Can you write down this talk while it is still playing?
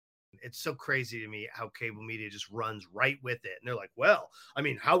it's so crazy to me how cable media just runs right with it. And they're like, well, I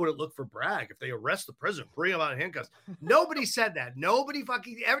mean, how would it look for Bragg if they arrest the president, bring him out in handcuffs? Nobody said that. Nobody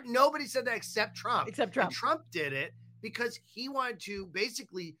said that except Trump. And Trump did it because he wanted to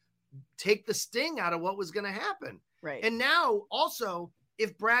basically take the sting out of what was going to happen. Right. And now also,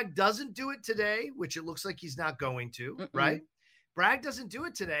 if Bragg doesn't do it today, which it looks like he's not going to, right? Bragg doesn't do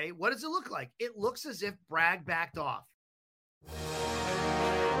it today. What does it look like? It looks as if Bragg backed off.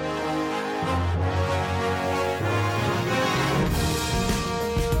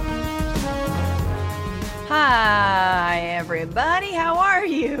 Hi, everybody. How are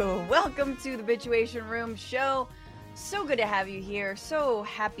you? Welcome to the Bitchuation Room show. So good to have you here. So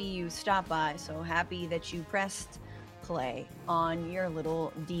happy you stopped by. So happy that you pressed play on your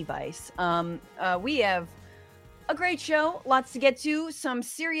little device. We have a great show. Lots to get to. Some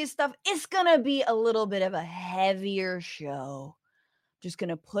serious stuff. It's going to be a little bit of a heavier show. Just going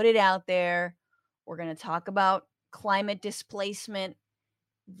to put it out there. We're going to talk about climate displacement,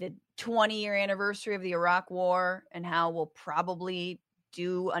 the 20-year anniversary of the Iraq War, and how we'll probably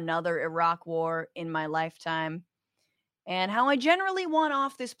do another Iraq War in my lifetime, and how I generally want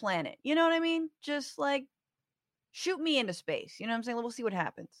off this planet. You know what I mean? Just like shoot me into space. You know what I'm saying? We'll see what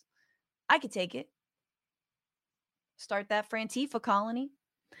happens. I could take it. Start that Frantifa colony.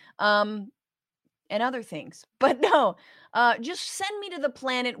 And other things. But no, just send me to the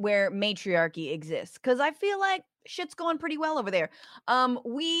planet where matriarchy exists, because I feel like shit's going pretty well over there.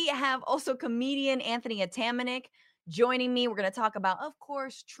 We have also comedian Anthony Atmanuik joining me. We're going to talk about, of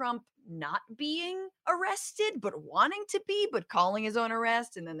course, Trump not being arrested, but wanting to be, but calling his own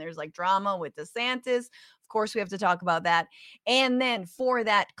arrest. And then there's like drama with DeSantis. Of course, we have to talk about that. And then for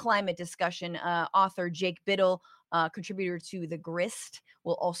that climate discussion, author Jake Bittle, contributor to The Grist,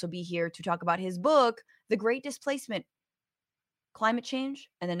 will also be here to talk about his book, The Great Displacement, Climate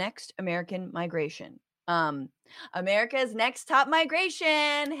Change and the Next American Migration. America's Next Top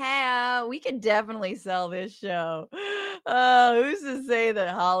Migration. Hey, we could definitely sell this show. Who's to say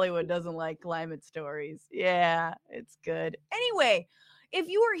that Hollywood doesn't like climate stories? Yeah, it's good. Anyway, if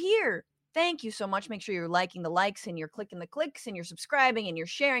you are here, thank you so much. Make sure you're liking the likes and you're clicking the clicks and you're subscribing and you're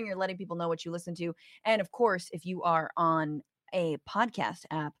sharing. You're letting people know what you listen to. And of course, if you are on a podcast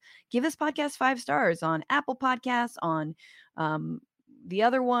app, give this podcast 5 stars on Apple Podcasts, on the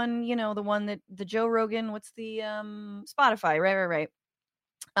other one, you know, the one that the Joe Rogan, what's the Spotify, right.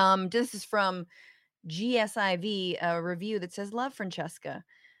 This is from GSIV, a review that says, love Francesca.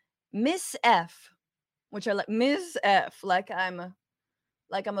 Miss F, which I like, Miss F, like I'm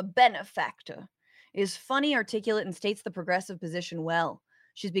a benefactor, is funny, articulate, and states the progressive position well.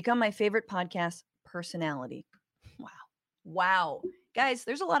 She's become my favorite podcast personality. Wow. Guys,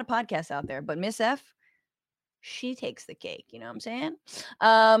 there's a lot of podcasts out there, but Miss F, she takes the cake. You know what I'm saying?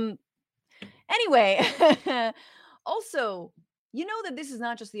 Anyway, also, you know that this is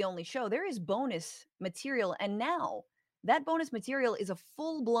not just the only show. There is bonus material. And now that bonus material is a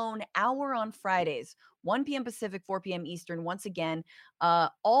full-blown hour on Fridays, 1 p.m. Pacific, 4 p.m. Eastern. Once again,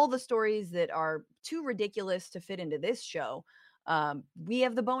 all the stories that are too ridiculous to fit into this show, we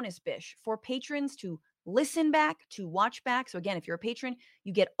have the bonus bish for patrons to listen back, to watch back. So again, if you're a patron,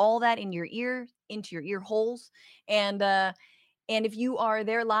 you get all that in your ear, into your ear holes. And if you are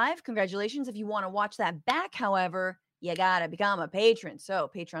there live, congratulations. If you want to watch that back, however, you gotta become a patron. So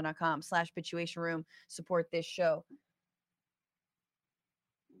patreon.com/bitchuationroom, support this show.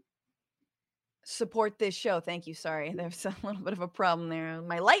 Support this show. Thank you. Sorry, there's a little bit of a problem there.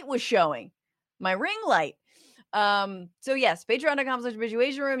 My light was showing, my ring light. So yes,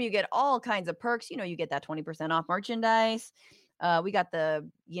 patreon.com/bitchuationroom. You get all kinds of perks. You know, you get that 20% off merchandise. We got the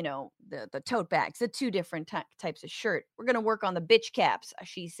tote bags, the 2 different types of shirt. We're going to work on the bitch caps,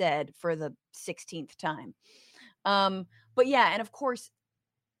 she said, for the 16th time. But yeah, and of course,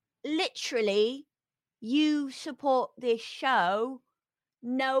 literally, you support this show,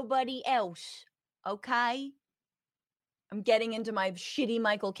 nobody else. Okay? I'm getting into my shitty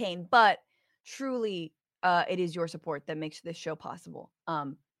Michael Caine, but truly, it is your support that makes this show possible.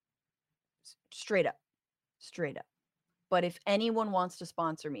 Straight up. But if anyone wants to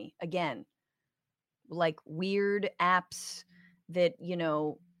sponsor me, again, like weird apps that, you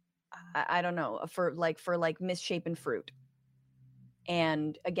know, I don't know, for misshapen fruit.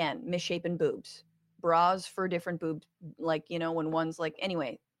 And again, misshapen boobs. Bras for different boobs. Like, you know, when one's like,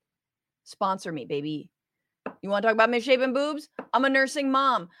 anyway, sponsor me, baby. You want to talk about misshapen boobs? I'm a nursing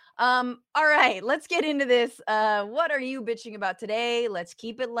mom. All right, let's get into this. What are you bitching about today? Let's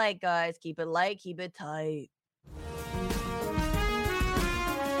keep it light, guys. Keep it light, keep it tight.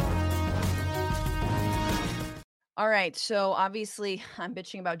 All right, so obviously I'm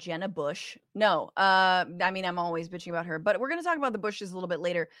bitching about Jenna Bush. No, I mean I'm always bitching about her, but we're gonna talk about the Bushes a little bit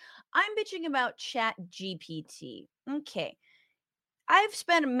later. I'm bitching about Chat GPT. Okay. I've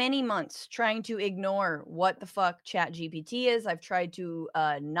spent many months trying to ignore what the fuck Chat GPT is. I've tried to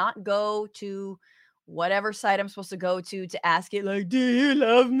not go to whatever site I'm supposed to go to ask it, like, do you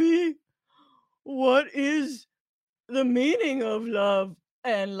love me? What is the meaning of love?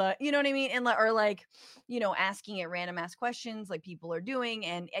 And like, you know what I mean? And like, or like, asking it random ass questions like people are doing.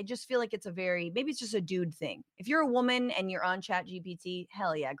 And I just feel like it's maybe it's just a dude thing. If you're a woman and you're on Chat GPT,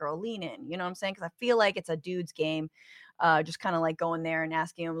 hell yeah, girl, lean in. You know what I'm saying? Because I feel like it's a dude's game. Just kind of like going there and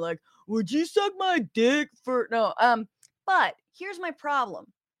asking him, like, would you suck my dick for no? But here's my problem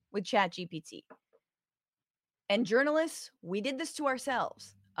with Chat GPT. And journalists, we did this to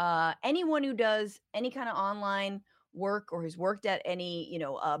ourselves. Anyone who does any kind of online work or has worked at any,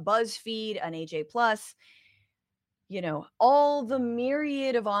 BuzzFeed, an AJ Plus, all the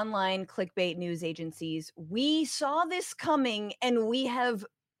myriad of online clickbait news agencies, we saw this coming and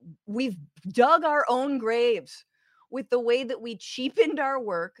we've dug our own graves with the way that we cheapened our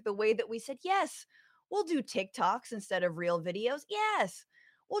work, the way that we said, yes, we'll do TikToks instead of real videos. Yes,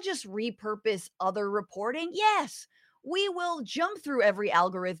 we'll just repurpose other reporting. Yes, we will jump through every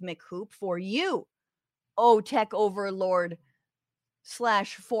algorithmic hoop for you, oh tech overlord /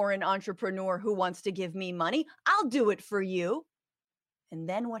 foreign entrepreneur who wants to give me money. I'll do it for you. And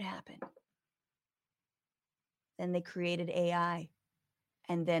then what happened? Then they created AI.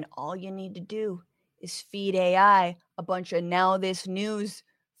 And then all you need to do is feed AI a bunch of now this news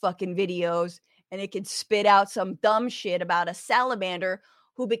fucking videos, and it can spit out some dumb shit about a salamander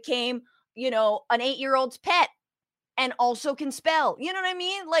who became, an 8-year-old's pet and also can spell. You know what I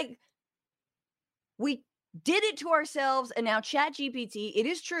mean? Like, we did it to ourselves, and now ChatGPT, it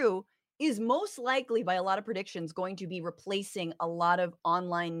is true, is most likely by a lot of predictions going to be replacing a lot of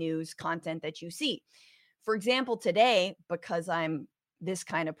online news content that you see. For example, today, because I'm this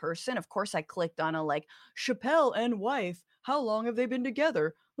kind of person, of course, I clicked on a like Chappelle and wife. How long have they been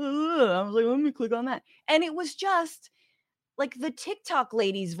together? I was like, let me click on that. And it was just like the TikTok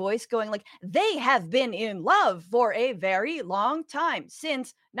lady's voice going like, they have been in love for a very long time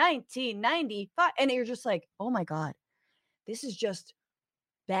since 1995. And you're just like, oh my God, this is just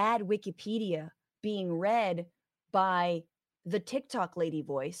bad Wikipedia being read by the TikTok lady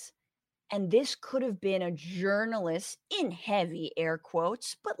voice. And this could have been a journalist in heavy air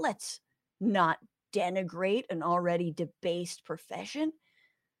quotes, but let's not denigrate an already debased profession.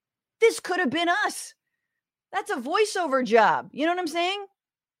 This could have been us. That's a voiceover job. You know what I'm saying?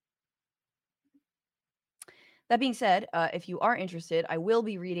 That being said, if you are interested, I will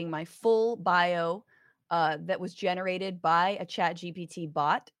be reading my full bio that was generated by a ChatGPT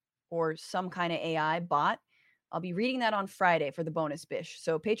bot or some kind of AI bot. I'll be reading that on Friday for the bonus bish.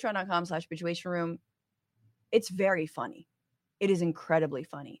 So patreon.com/bitchuationroom. It's very funny. It is incredibly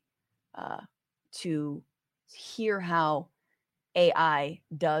funny to hear how AI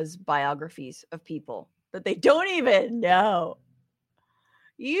does biographies of people that they don't even know.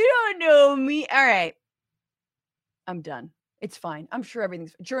 You don't know me. All right. I'm done. It's fine. I'm sure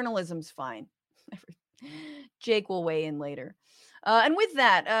journalism's fine. Jake will weigh in later. And with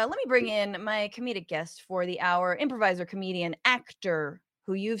that, let me bring in my comedic guest for the hour, improviser, comedian, actor,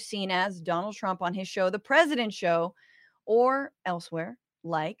 who you've seen as Donald Trump on his show, The President Show, or elsewhere,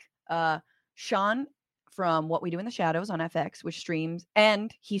 like Sean from What We Do in the Shadows on FX, which streams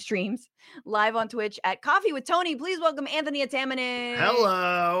live on Twitch at Coffee with Tony. Please welcome Anthony Atmanuik.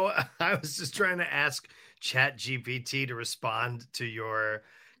 Hello. I was just trying to ask ChatGPT to respond to your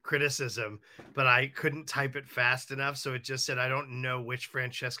criticism, but I couldn't type it fast enough, so it just said, I don't know which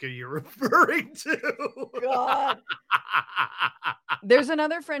Francesca you're referring to. God. There's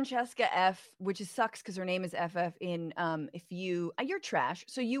another Francesca F, which sucks because her name is FF in if you're trash.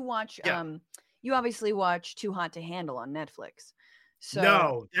 So you watch you obviously watch Too Hot to Handle on Netflix. So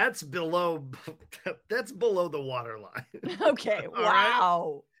no, that's below the waterline. Okay,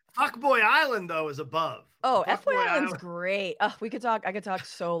 wow. Right? Fuckboy Island though is above. Oh, Fuckboy Island's great. I could talk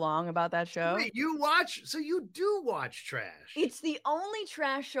so long about that show. Wait, you do watch trash. It's the only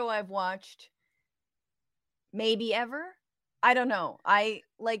trash show I've watched maybe ever. I don't know. Anyway.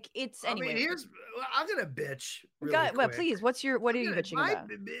 I mean, I'm gonna bitch. But please, what are you bitching about?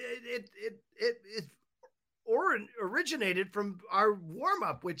 It originated from our warm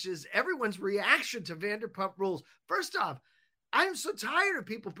up, which is everyone's reaction to Vanderpump Rules. First off, I'm so tired of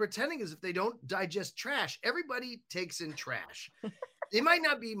people pretending as if they don't digest trash. Everybody takes in trash.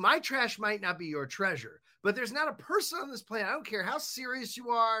 My trash might not be your treasure, but there's not a person on this planet. I don't care how serious you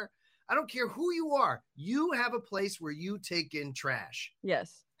are. I don't care who you are. You have a place where you take in trash.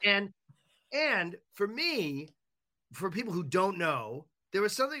 Yes. And for me, for people who don't know, there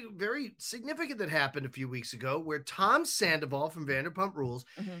was something very significant that happened a few weeks ago where Tom Sandoval from Vanderpump Rules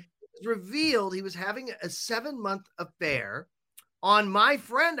revealed he was having a 7-month affair on my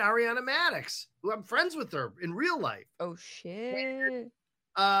friend Ariana Madix, who I'm friends with her in real life. Oh shit.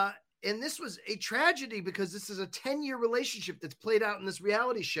 And this was a tragedy because this is a 10-year relationship that's played out in this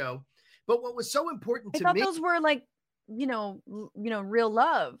reality show. But what was so important to me, I thought those were like, real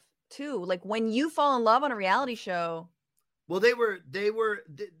love too. Like when you fall in love on a reality show. well, they were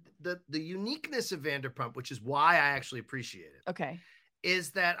the uniqueness of Vanderpump, which is why I actually appreciate it. Okay.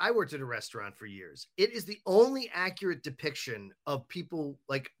 Is that I worked at a restaurant for years. It is the only accurate depiction of people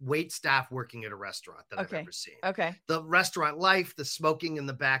like wait staff working at a restaurant that I've ever seen. Okay. The restaurant life, the smoking in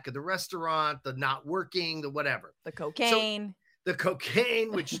the back of the restaurant, the not working, the whatever. The cocaine. The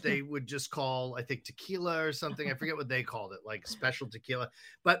cocaine, which they would just call, I think, tequila or something. I forget what they called it, like special tequila.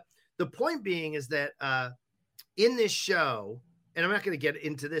 But the point being is that in this show, and I'm not going to get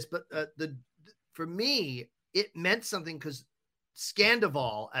into this, but for me, it meant something because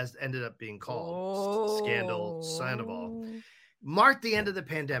Scandival, as ended up being called, Scandal Sandoval, marked the end of the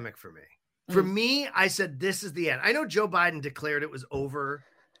pandemic for me. For me, I said, this is the end. I know Joe Biden declared it was over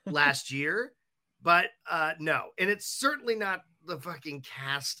last year, but no. And it's certainly not the fucking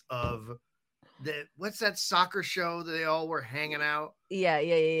cast of what's that soccer show that they all were hanging out?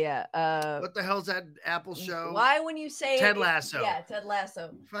 Yeah. What the hell's that Apple show? Why when you say Ted Lasso? Yeah, Ted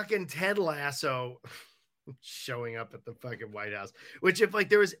Lasso. Fucking Ted Lasso showing up at the fucking White House. Which if like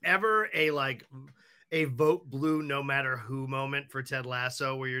there was ever a vote blue no matter who moment for Ted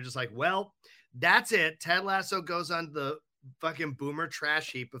Lasso where you're just like, well, that's it. Ted Lasso goes on the fucking boomer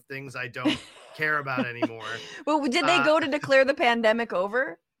trash heap of things I don't care about anymore. Well, did they go to declare the pandemic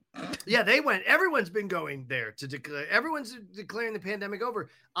over? Yeah, they went. Everyone's been going there to declare. Everyone's declaring the pandemic over.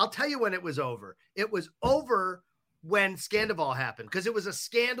 I'll tell you when it was over. It was over when Scandival happened because it was a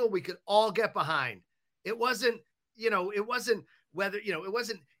scandal we could all get behind. It wasn't, it wasn't whether, it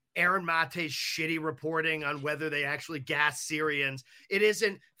wasn't Aaron Mate's shitty reporting on whether they actually gassed Syrians. It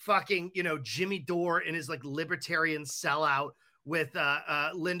isn't fucking, Jimmy Dore in his like libertarian sellout with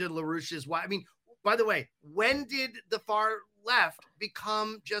Linda LaRouche's wife. I mean, by the way, when did the far left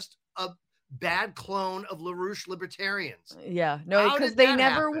become just a bad clone of LaRouche libertarians? Yeah, no, because they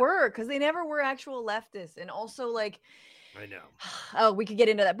never were. Because they never were actual leftists, and also like. I know. Oh, we could get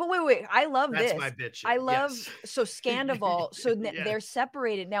into that. But wait. I love this. That's my bitch. I love so Scandival. So they're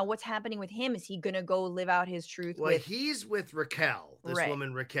separated. Now what's happening with him? Is he gonna go live out his truth? Well, he's with Raquel, this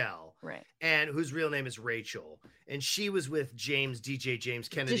woman Raquel. Right. And whose real name is Rachel. And she was with DJ James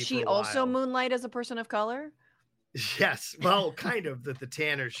Kennedy. Does she also moonlight as a person of color? Yes. Well, kind of the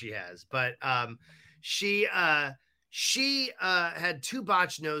tanner she has. But she had 2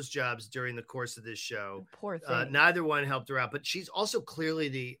 botched nose jobs during the course of this show. Poor thing. Neither one helped her out, but she's also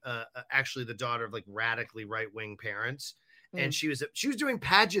clearly actually the daughter of like radically right-wing parents. And she was doing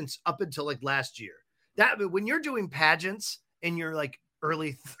pageants up until like last year. When you're doing pageants and you're like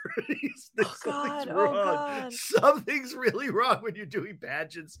early 30s, something's really wrong when you're doing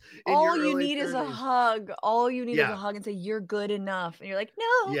pageants. All you need is a hug. All you need is a hug and say you're good enough. And you're like,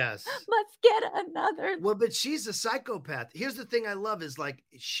 no, yes, let's get another. Well, but she's a psychopath. Here's the thing I love is like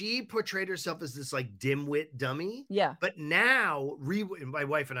she portrayed herself as this like dimwit dummy. Yeah. But now my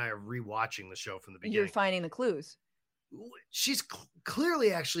wife and I are rewatching the show from the beginning. You're finding the clues. She's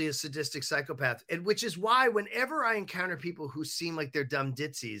clearly actually a sadistic psychopath, and which is why whenever I encounter people who seem like they're dumb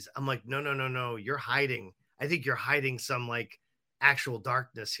ditzies, I'm like, no, you're hiding. I think you're hiding some like actual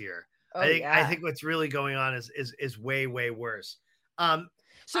darkness here. I think what's really going on is way worse.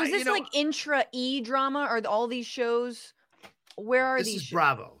 So is this like intra E drama or all these shows? Where are these? This is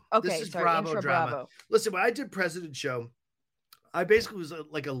Bravo. Okay, this is Bravo intra drama. Bravo. Listen, when I did President Show, I basically was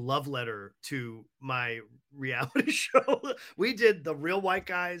like a love letter to my reality show. We did the Real White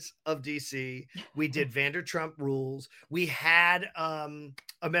Guys of DC. We did Vanderpump Rules. We had a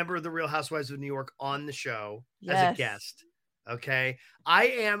member of the Real Housewives of New York on the show as a guest. Okay. I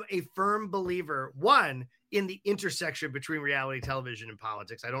am a firm believer, one, in the intersection between reality television and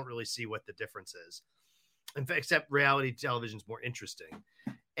politics. I don't really see what the difference is. In fact, except reality television is more interesting.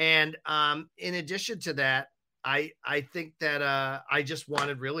 And in addition to that, I think that I just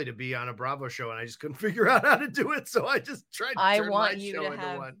wanted really to be on a Bravo show and I just couldn't figure out how to do it. So I just tried to turn my show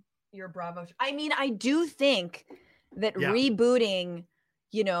into one. Your Bravo. I mean, I do think that rebooting,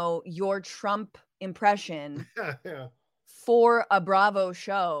 your Trump impression for a Bravo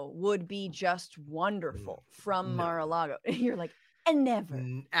show would be just wonderful from Mar-a-Lago. You're like, And never.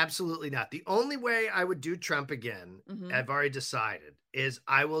 Absolutely not. The only way I would do Trump again, I've already decided, is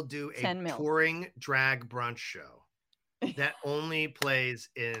I will do a 10 mil. touring drag brunch show that only plays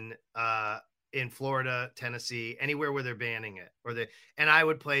in Florida, Tennessee, anywhere where they're banning it, and I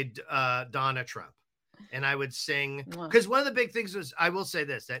would play Donna Trump, and I would sing, because one of the big things was, I will say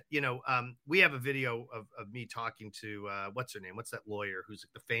this, that we have a video of me talking to what's her name? What's that lawyer who's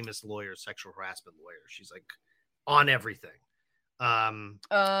like the famous lawyer, sexual harassment lawyer? She's like on everything. Don't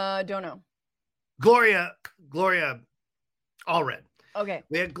know. Gloria Allred. Okay.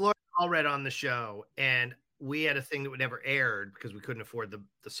 We had Gloria Allred on the show, and we had a thing that would never aired because we couldn't afford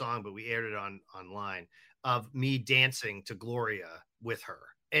the song, but we aired it online, of me dancing to Gloria with her.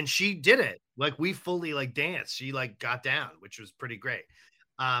 And she did it. Like, we fully like danced. She like got down, which was pretty great.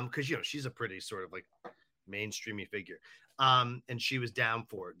 Because she's a pretty sort of like mainstreamy figure. And she was down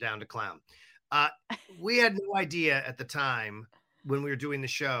to clown. We had no idea at the time, when we were doing the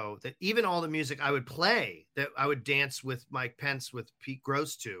show, that even all the music I would play, that I would dance with Mike Pence with Pete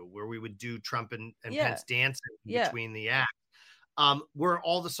Gross to, where we would do Trump and Pence dancing between the acts, were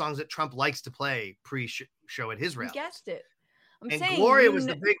all the songs that Trump likes to play pre-show at his rallies. You guessed it. I'm and saying Gloria was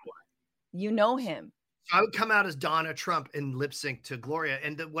the big one. You know him. So I would come out as Donna Trump and lip sync to Gloria.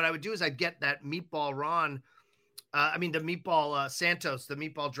 And what I would do is I'd get that Meatball Ron, the Meatball Santos, the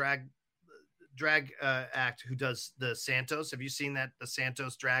Meatball drag act, who does the Santos. Have you seen the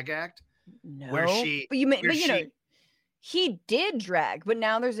Santos drag act? No, where she, he did drag, but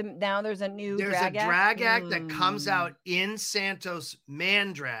now there's a new drag act that comes out in Santos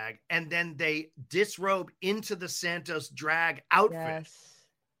man drag, and then they disrobe into the Santos drag outfit. Yes.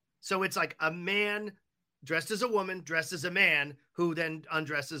 So it's like a man dressed as a woman, dressed as a man, who then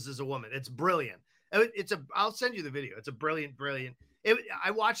undresses as a woman. It's brilliant. I'll send you the video. It's a brilliant.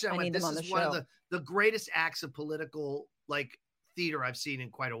 I watched that. This is one of the greatest acts of political theater I've seen in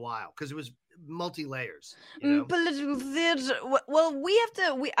quite a while, because it was multi-layers. Political theater. Well,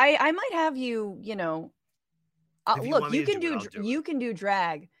 I might have you. Look, you can do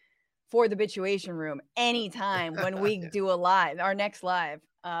drag for the Bitchuation Room anytime when we do our next live.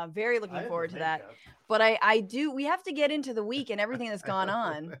 Very looking forward to that. But we have to get into the week and everything that's gone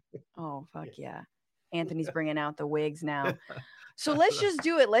on. Oh, fuck yeah. Anthony's bringing out the wigs now. So let's just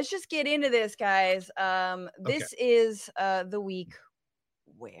do it. Let's just get into this, guys. This is the week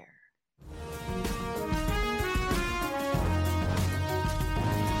where.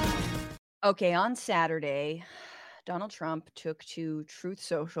 Okay, on Saturday, Donald Trump took to Truth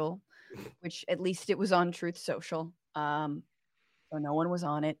Social, which at least it was on Truth Social. So no one was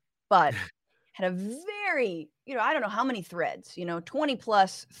on it, but had a very, I don't know how many threads, 20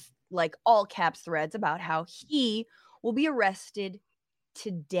 plus, all caps threads about how he will be arrested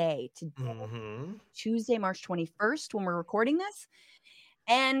today, Tuesday, March 21st, when we're recording this.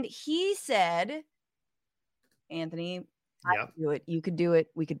 And he said, Anthony, I could do it. You could do it.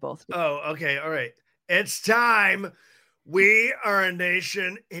 We could both do it. Oh, okay. All right. It's time. We are a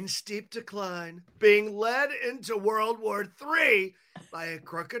nation in steep decline, being led into World War III by a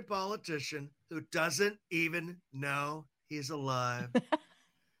crooked politician who doesn't even know he's alive,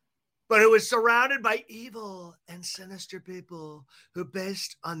 but who is surrounded by evil and sinister people who,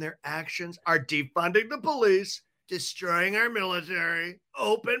 based on their actions, are defunding the police, destroying our military,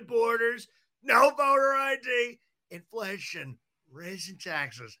 open borders, no voter ID, inflation, raising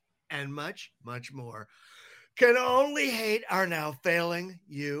taxes, and much, much more. Can only hate our now failing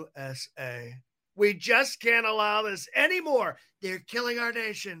USA. We just can't allow this anymore. They're killing our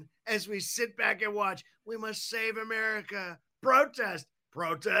nation as we sit back and watch. We must save America. Protest,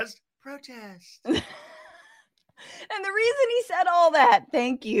 protest, protest. And the reason he said all that,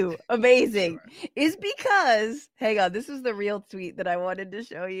 thank you, amazing, is because, hang on, this is the real tweet that I wanted to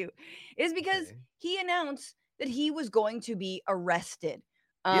show you, is because he announced that he was going to be arrested.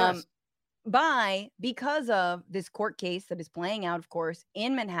 Because of this court case that is playing out, of course,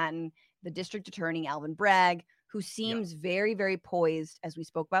 in Manhattan, the district attorney, Alvin Bragg, who seems very, very poised, as we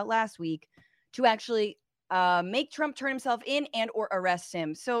spoke about last week, to actually make Trump turn himself in and or arrest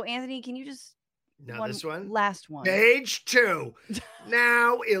him. So, Anthony, can you just... this one? Last one. Page 2.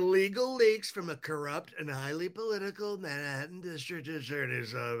 Now, illegal leaks from a corrupt and highly political Manhattan district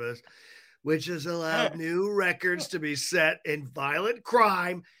attorney's office, which has allowed new records to be set in violent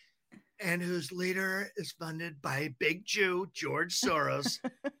crime, and whose leader is funded by Big Jew George Soros,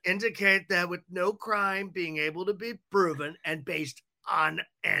 indicate that with no crime being able to be proven and based on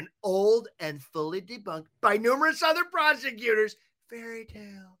an old and fully debunked by numerous other prosecutors fairy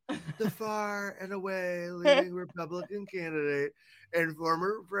tale the far and away leading Republican candidate and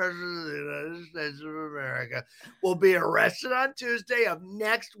former president of the United States of America will be arrested on Tuesday of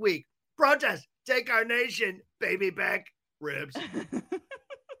next week. Protest, take our nation, baby back ribs. Here's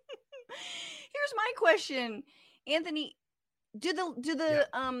my question, Anthony. Do the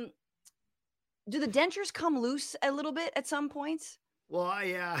dentures come loose a little bit at some points? Well,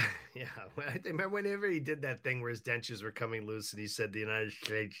 yeah. I remember whenever he did that thing where his dentures were coming loose and he said the United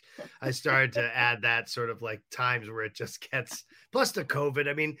States, I started to add that sort of like times where it just gets, plus the COVID.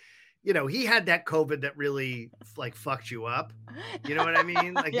 I mean, he had that COVID that really like fucked you up. You know what I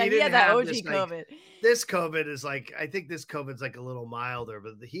mean? Like yeah, he didn't had that have OG this, COVID. like, this COVID is like, I think this COVID's like a little milder,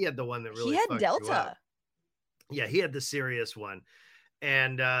 but he had the one that really he had fucked Delta. you up. Yeah, he had the serious one.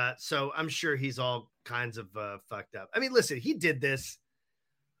 And so I'm sure he's all kinds of fucked up. I mean, listen, he did this.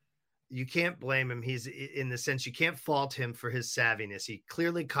 You can't blame him. He's in the sense you can't fault him for his savviness. He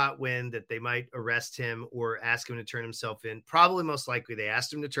clearly caught wind that they might arrest him or ask him to turn himself in. Probably most likely they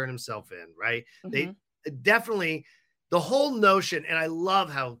asked him to turn himself in, right? Mm-hmm. They definitely, the whole notion, and I love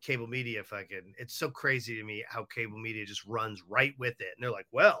how cable media it's so crazy to me how cable media just runs right with it. And they're like,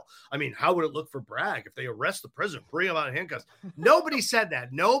 well, I mean, how would it look for Bragg if they arrest the president, bring him out in handcuffs? Nobody said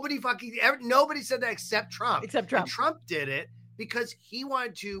that. Nobody said that except Trump. And Trump did it because he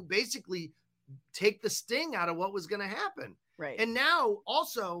wanted to basically take the sting out of what was going to happen. Right. And now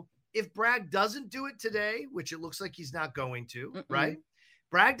also, if Bragg doesn't do it today, which it looks like he's not going to, right?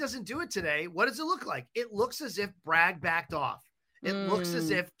 Bragg doesn't do it today. What does it look like? It looks as if Bragg backed off. It looks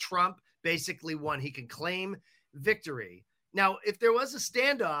as if Trump basically won. He can claim victory. Now, if there was a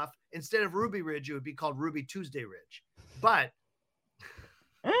standoff, instead of Ruby Ridge, it would be called Ruby Tuesday Ridge. But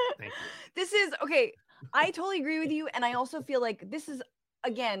thank you. This is okay. I totally agree with you. And I also feel like this is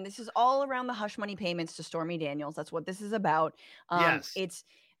all around the hush money payments to Stormy Daniels. That's what this is about. Yes. It's,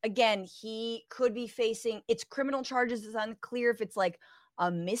 again, he could be facing, it's criminal charges. It's unclear if it's like a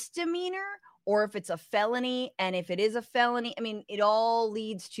misdemeanor or if it's a felony. And if it is a felony, I mean, it all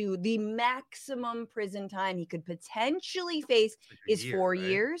leads to the maximum prison time he could potentially face is 4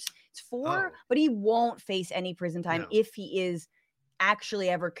 years. It's 4, but he won't face any prison time if he is actually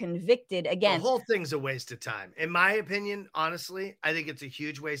ever convicted again. The whole thing's a waste of time. In my opinion, honestly, I think it's a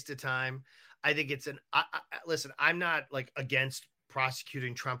huge waste of time. I think it's listen, I'm not like against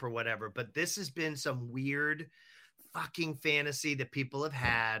prosecuting Trump or whatever, but this has been some weird fucking fantasy that people have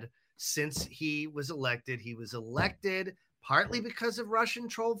had since he was elected. He was elected partly because of Russian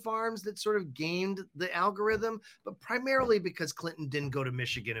troll farms that sort of gamed the algorithm, but primarily because Clinton didn't go to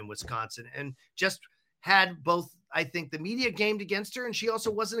Michigan and Wisconsin and just had both, I think, the media gamed against her, and she also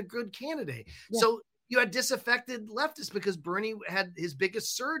wasn't a good candidate. Yeah. So you had disaffected leftists because Bernie had his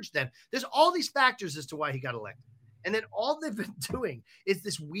biggest surge then. There's all these factors as to why he got elected. And then all they've been doing is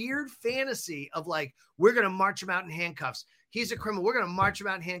this weird fantasy of like, we're going to march him out in handcuffs. He's a criminal. We're going to march him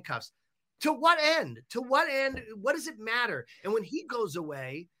out in handcuffs. To what end? To what end? What does it matter? And when he goes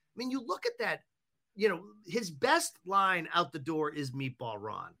away, I mean, you look at that, his best line out the door is Meatball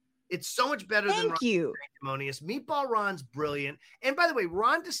Ron. It's so much better than Ron Sanctimonious. Meatball Ron's brilliant. And by the way,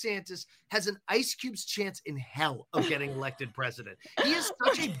 Ron DeSantis has an ice cube's chance in hell of getting elected president. He is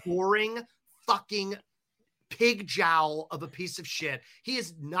such a boring fucking pig jowl of a piece of shit. He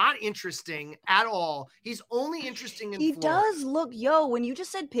is not interesting at all. He's only interesting in Florida. Does look, when you just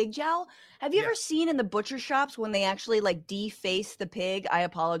said pig jowl, have you ever seen in the butcher shops when they actually like deface the pig? I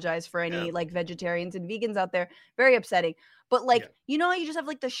apologize for any like vegetarians and vegans out there. Very upsetting. But like, you know how you just have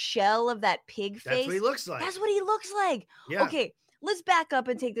like the shell of that pig face? That's what he looks like. That's what he looks like. Yeah. Okay, let's back up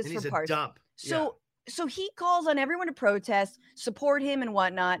and take this for parts. He's a dump. So he calls on everyone to protest, support him and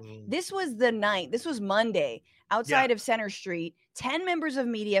whatnot. This was the night. This was Monday outside of Center Street. 10 members of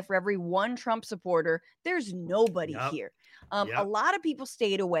media for every one Trump supporter. There's nobody here. A lot of people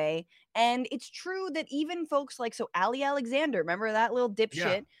stayed away. And it's true that even folks like, Ali Alexander, remember that little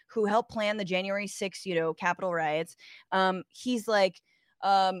dipshit who helped plan the January 6th, Capitol riots. He's like,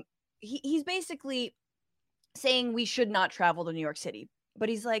 he's basically saying we should not travel to New York City. But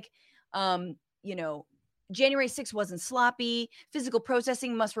he's like, January 6th wasn't sloppy. Physical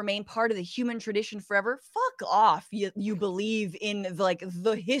protesting must remain part of the human tradition forever. Fuck off. You believe in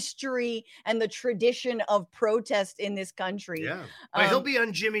the history and the tradition of protest in this country. Yeah. But he'll be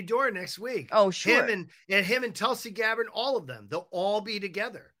on Jimmy Dore next week. Oh, sure. Him and Tulsi Gabbard, all of them. They'll all be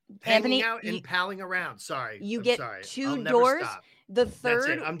together. Hanging out and palling around. Sorry. I'm get sorry. 2 doors. Stop. The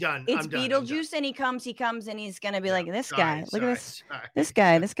third, I'm done. It's Beetlejuice, and he comes, and he's gonna be like, this guy. Look at this. This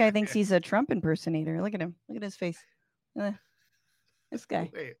guy. This guy thinks he's a Trump impersonator. Look at him. Look at his face. This guy.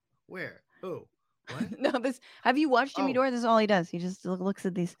 Wait, where? Who? What? No, have you watched Jimmy Oh. Dore? This is all he does. He just looks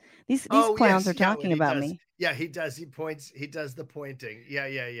at these Oh, clowns yes. are Yeah, when talking he about does. me. Yeah, he does. He points. He does the pointing. Yeah,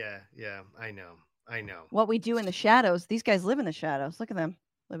 yeah, yeah, yeah. I know. I know. What we do in the shadows. These guys live in the shadows. Look at them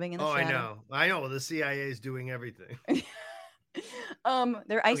living in the Oh, I shadow. know. I know. Well, the CIA is doing everything. They're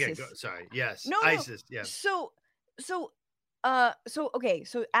Okay, go. ISIS. Sorry. Yes, No. ISIS. Yeah, So so okay,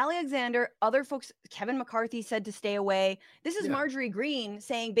 so Alexander, other folks, Kevin McCarthy said to stay away. This is yeah, Marjorie Green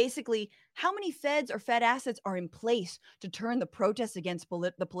saying basically how many feds or Fed assets are in place to turn the protests against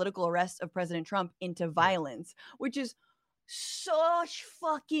the political arrest of President Trump into yeah, violence, which is such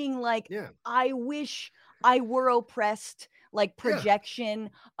fucking like yeah, I wish I were oppressed like yeah. projection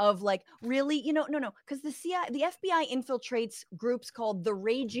of like really no because the FBI infiltrates groups called the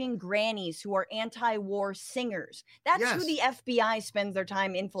Raging Grannies who are anti-war singers. That's who Yes, the FBI spends their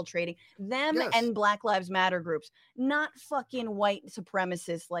time infiltrating, them yes, and Black Lives Matter groups, not fucking white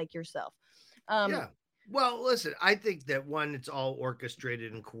supremacists like yourself. um yeah. Well, listen, I think that one, it's all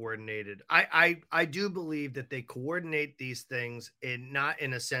orchestrated and coordinated. I do believe that they coordinate these things in not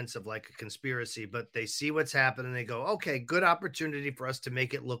in a sense of like a conspiracy, but they see what's happening. They go, okay, good opportunity for us to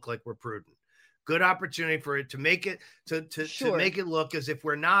make it look like we're prudent. Good opportunity for it to make it to sure. make it look as if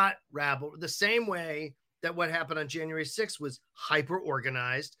we're not rabble. The same way that what happened on January 6th was hyper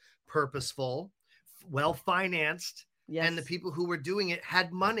organized, purposeful, well financed, and the Yes. people who were doing it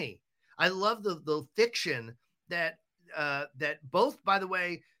had money. I love the fiction that that both, by the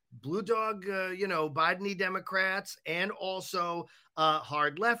way, blue dog, Biden Democrats, and also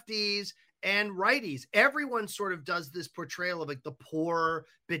hard lefties and righties. Everyone sort of does this portrayal of like the poor,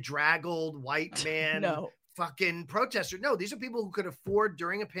 bedraggled white man No. fucking protester. No, these are people who could afford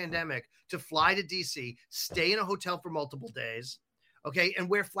during a pandemic to fly to DC, stay in a hotel for multiple days, okay, and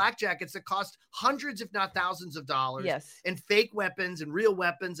wear flak jackets that cost hundreds, if not thousands of dollars, Yes. and fake weapons and real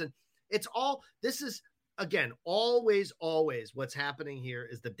weapons. And it's all, this is, again, always what's happening here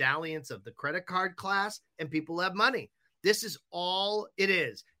is the dalliance of the credit card class and people who have money. This is all it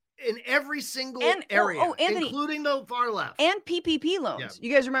is in every single area, Anthony, including the far left. and PPP loans. Yeah.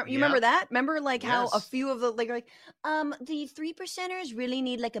 You guys remember? You remember Yep. that? Remember like how a Yes. few of the the 3%ers really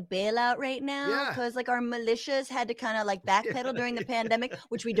need like a bailout right now Yeah. because like our militias had to kind of like backpedal during the pandemic,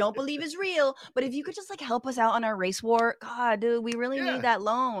 which we don't believe is real. But if you could just like help us out on our race war, God, dude, we really Yeah. need that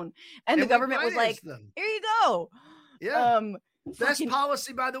loan. And the And we government was like, financed them. here you go. Yeah. Best Fucking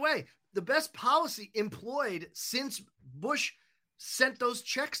policy, by the way, the best policy employed since Bush sent those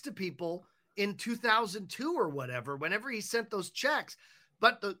checks to people in 2002 or whatever, whenever he sent those checks.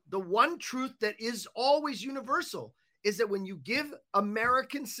 But the one truth that is always universal is that when you give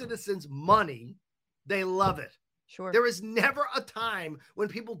American citizens money, they love it. sure. There is never a time when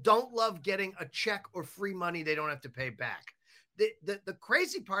people don't love getting a check or free money they don't have to pay back. The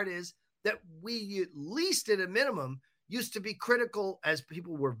crazy part is that we, at least at a minimum, used to be critical, as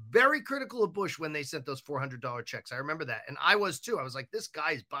people were very critical of Bush when they sent those $400 checks. I remember that. And I was too. I was like, this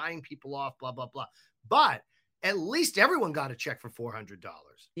guy's buying people off, blah, blah, blah. But at least everyone got a check for $400.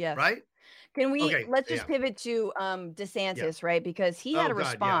 Yes. Right? Can we Okay. let's just Yeah. pivot to DeSantis, right? Because he Oh, had a God. Yeah.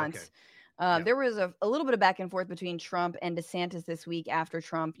 Okay. response. Yeah. There was a little bit of back and forth between Trump and DeSantis this week after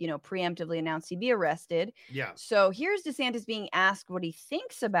Trump, preemptively announced he'd be arrested. Yeah. So here's DeSantis being asked what he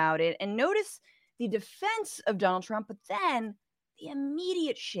thinks about it. And notice the defense of Donald Trump, but then the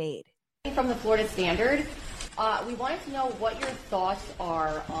immediate shade. From the Florida Standard, we wanted to know what your thoughts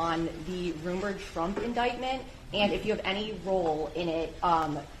are on the rumored Trump indictment and if you have any role in it.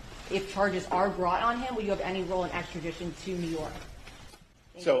 If charges are brought on him, will you have any role in extradition to New York?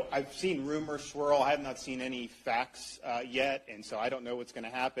 So I've seen rumors swirl. I have not seen any facts yet, and so I don't know what's going to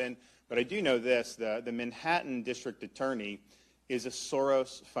happen. But I do know this: the Manhattan District Attorney is a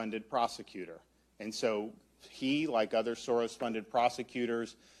Soros-funded prosecutor. And so he, like other Soros-funded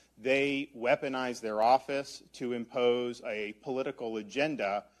prosecutors, they weaponize their office to impose a political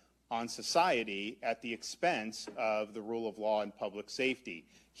agenda on society at the expense of the rule of law and public safety.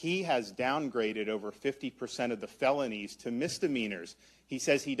 He has downgraded over 50% of the felonies to misdemeanors. He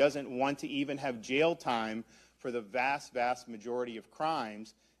says he doesn't want to even have jail time for the vast, vast majority of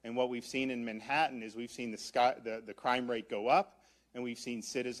crimes. And what we've seen in Manhattan is we've seen the crime rate go up, and we've seen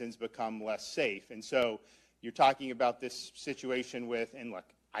citizens become less safe. And so you're talking about this situation with, and look,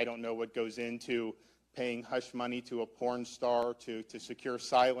 I don't know what goes into paying hush money to a porn star to secure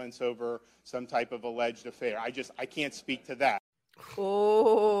silence over some type of alleged affair. I can't speak to that.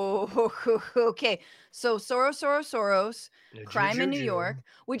 Oh, okay. So Soros, Yeah, crime in New Juju. York,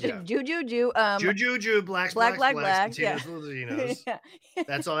 which Yeah. Juju, Juju, blacks, black, Latinos, yeah. Latinos. Yeah.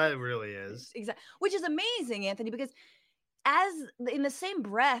 That's all that really is. Exactly. Which is amazing, Anthony, because as in the same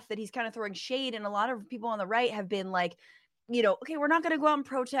breath that he's kind of throwing shade, and a lot of people on the right have been like, you know, okay, we're not going to go out and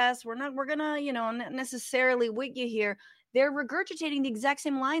protest. We're going to, you know, not necessarily wig you here. They're regurgitating the exact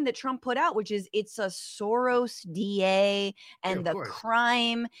same line that Trump put out, which is it's a Soros DA and the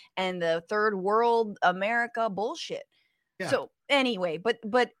crime and the third world America bullshit. Yeah. So anyway, but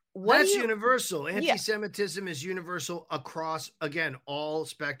that's universal. Anti-Semitism is universal across, again, all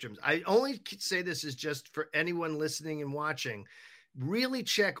spectrums. I only say this is just for anyone listening and watching. Really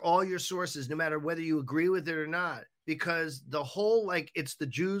check all your sources, no matter whether you agree with it or not, because the whole, like, it's the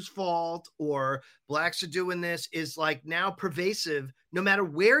Jews' fault or blacks are doing this is like now pervasive, no matter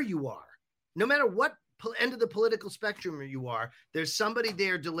where you are, no matter what end of the political spectrum you are, there's somebody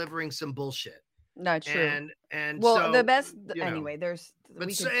there delivering some bullshit. Not true. And well, so, the best, anyway,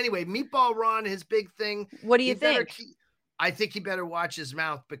 anyway, Meatball Ron, his big thing. What do you think? I think he better watch his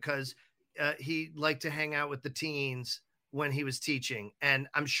mouth, because he liked to hang out with the teens when he was teaching, and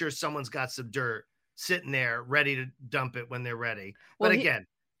I'm sure someone's got some dirt sitting there ready to dump it when they're ready. Well, but again,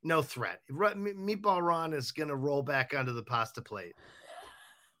 no threat. Meatball Ron is going to roll back onto the pasta plate.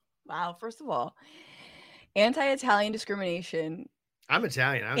 Wow. First of all, anti-Italian discrimination. I'm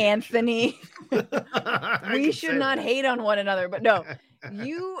Italian. Anthony. We should not hate on one another, but no,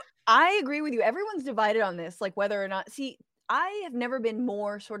 I agree with you. Everyone's divided on this, like whether or not, I have never been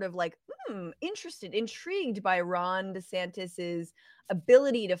more sort of like intrigued by Ron DeSantis's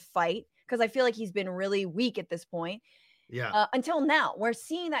ability to fight, because I feel like he's been really weak at this point. Yeah. Until now, we're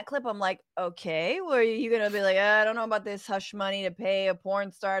seeing that clip. I'm like, okay, well, are you going to be like, I don't know about this hush money to pay a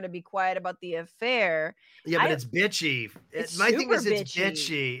porn star to be quiet about the affair. Yeah, but it's bitchy. My thing is it's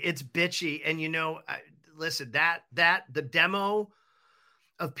bitchy. It's bitchy. And, you know, listen, the demo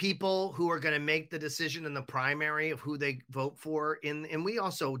of people who are going to make the decision in the primary of who they vote for, and we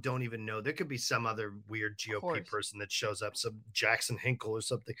also don't even know. There could be some other weird GOP person that shows up, some Jackson Hinkle or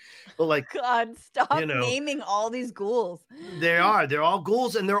something. But like, God, stop naming all these ghouls. They're all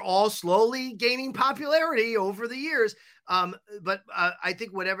ghouls, and they're all slowly gaining popularity over the years. But I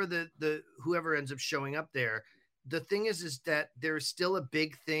think whatever the whoever ends up showing up there, the thing is that there's still a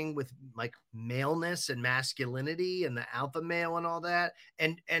big thing with like maleness and masculinity and the alpha male and all that.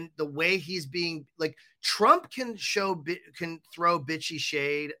 And the way he's being, like, Trump can throw bitchy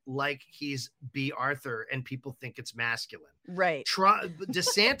shade like he's B. Arthur and people think it's masculine. Right.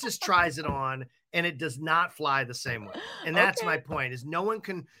 DeSantis tries it on and it does not fly the same way. And that's my point, is no one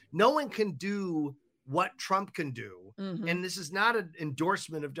can do what Trump can do. Mm-hmm. And this is not an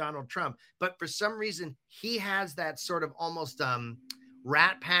endorsement of Donald Trump, but for some reason he has that sort of almost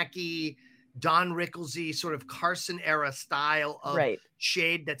Rat Packy, Don Ricklesy sort of Carson era style of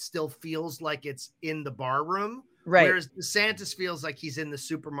shade that still feels like it's in the bar room. Right. Whereas DeSantis feels like he's in the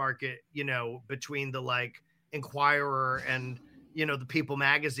supermarket, you know, between the like Inquirer and, you know, the People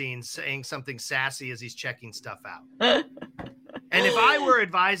magazine, saying something sassy as he's checking stuff out. And if I were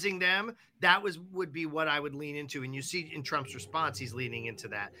advising them, that would be what I would lean into. And you see in Trump's response, he's leaning into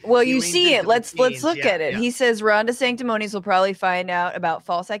that. Well, you see it. Let's look at it. Yeah. He says Ron DeSanctimonious will probably find out about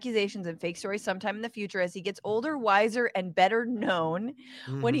false accusations and fake stories sometime in the future as he gets older, wiser, and better known.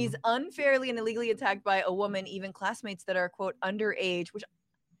 Mm-hmm. When he's unfairly and illegally attacked by a woman, even classmates that are, quote, underage, which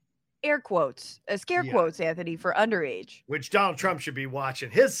air quotes, scare quotes, Anthony, for underage. Which Donald Trump should be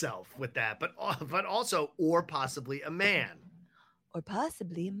watching himself with that, but also, or possibly a man. Or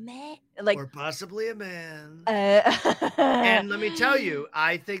possibly a man. And let me tell you,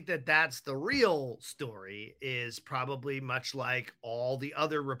 I think that's the real story, is probably much like all the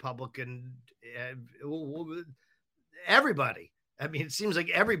other Republican, everybody. I mean, it seems like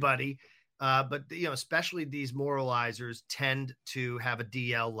everybody, but, you know, especially these moralizers tend to have a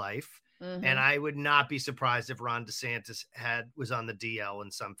DL life. Mm-hmm. And I would not be surprised if Ron DeSantis was on the DL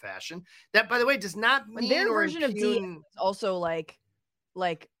in some fashion. That, by the way, does not mean their version of DL is also like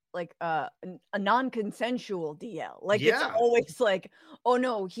a non-consensual DL. Like it's always like, oh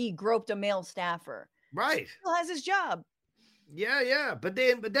no, he groped a male staffer. Right. He still has his job. Yeah. But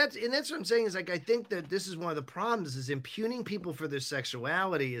that's what I'm saying, is like, I think that this is one of the problems, is impugning people for their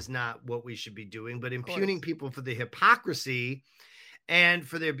sexuality is not what we should be doing, but impugning people for the hypocrisy and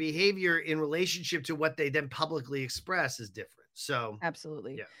for their behavior in relationship to what they then publicly express is different. So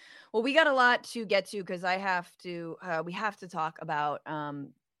absolutely. Yeah. Well, we got a lot to get to, because we have to talk about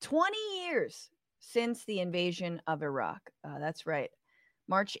 20 years since the invasion of Iraq. That's right.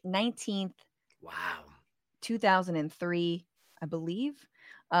 March 19th. Wow. 2003, I believe.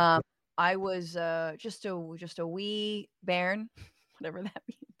 I was just a wee bairn, whatever that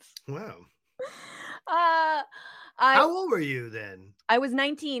means. Wow. How old were you then? I was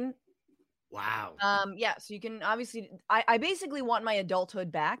 19. Wow. Yeah, so you can obviously, I basically want my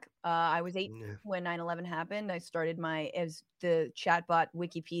adulthood back. I was 8 Yeah. when 9/11 happened. I started as the chatbot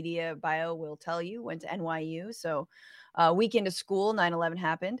Wikipedia bio will tell you, went to NYU. So week into school, 9/11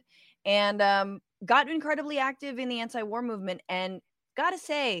 happened, and got incredibly active in the anti-war movement. And gotta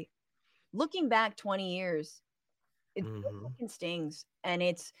say, looking back 20 years, it still Mm-hmm. fucking stings.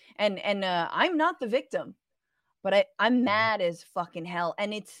 And I'm not the victim, but I'm mad as fucking hell.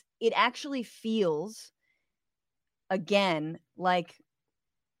 And it actually feels, again, like,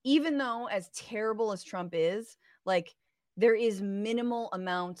 even though as terrible as Trump is, like, there is minimal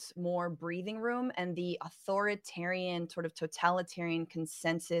amounts more breathing room, and the authoritarian sort of totalitarian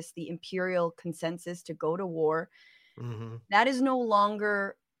consensus, the imperial consensus to go to war, Mm-hmm. that is no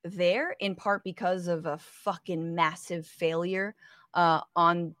longer there, in part because of a fucking massive failure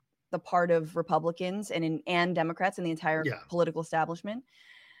on the part of Republicans and Democrats and the entire Yeah. political establishment.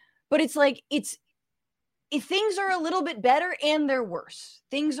 But it's like, if things are a little bit better and they're worse.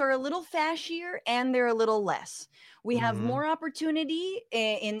 Things are a little fascier and they're a little less. We have Mm-hmm. more opportunity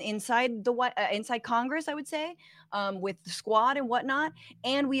inside Congress, I would say, with the squad and whatnot.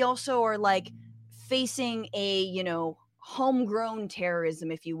 And we also are like facing a, homegrown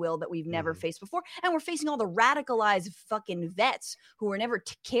terrorism, if you will, that we've never Mm-hmm. faced before. And we're facing all the radicalized fucking vets who were never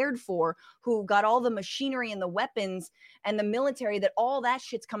cared for, who got all the machinery and the weapons and the military, that all that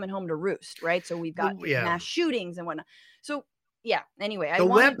shit's coming home to roost, right? So we've got Yeah. mass shootings and whatnot. So yeah, anyway, The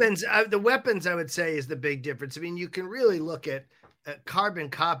weapons, I would say, is the big difference. I mean, you can really look at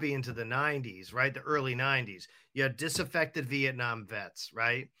carbon copy into the 90s, right? The early 90s. You had disaffected Vietnam vets,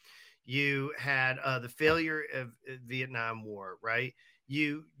 right? You had the failure of Vietnam War, right?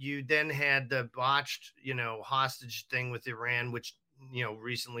 You then had the botched, hostage thing with Iran, which,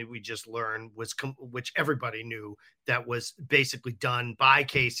 recently we just learned which everybody knew that was basically done by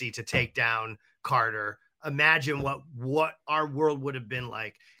Casey to take down Carter. Imagine what our world would have been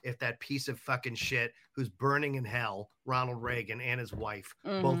like if that piece of fucking shit who's burning in hell, Ronald Reagan and his wife,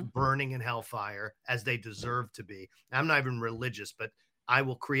 both burning in hellfire as they deserve to be. I'm not even religious, but I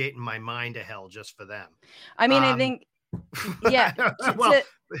will create in my mind a hell just for them. I mean, I think, yeah. But I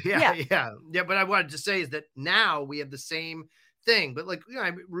wanted to say is that now we have the same thing, but like,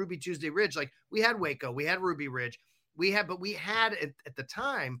 Ruby Tuesday Ridge, like we had Waco, we had Ruby Ridge, but we had at the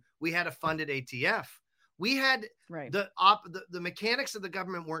time, we had a funded ATF. We had the mechanics of the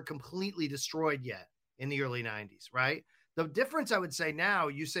government weren't completely destroyed yet in the early 90s, right? The difference I would say now,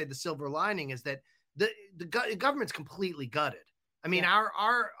 you say the silver lining is that the government's completely gutted. I mean,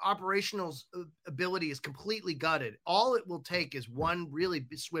 our operational ability is completely gutted. All it will take is one really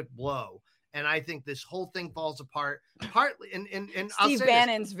swift blow, and I think this whole thing falls apart. Partly, and Steve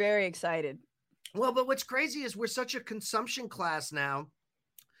Bannon's very excited. Well, but what's crazy is we're such a consumption class now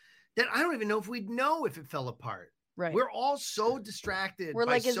that I don't even know if we'd know if it fell apart. Right. We're all so distracted. We're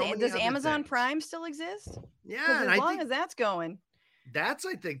like, does Amazon Prime still exist? Yeah. As long as that's going. That's,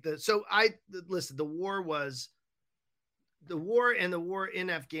 I think, listen, the war in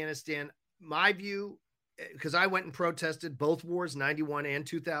Afghanistan, my view, because I went and protested both wars, 91 and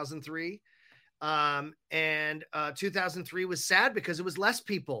 2003. And 2003 was sad because it was less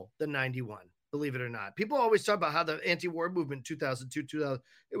people than 91. Believe it or not. People always talk about how the anti-war movement in 2002, 2000,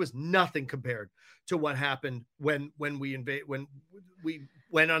 it was nothing compared to what happened when we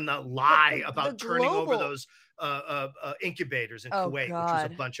went on the lie about turning over those incubators in Kuwait, which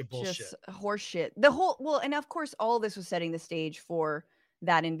was a bunch of bullshit. Just horseshit. And of course, all this was setting the stage for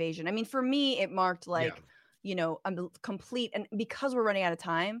that invasion. I mean, for me, it marked a complete, and because we're running out of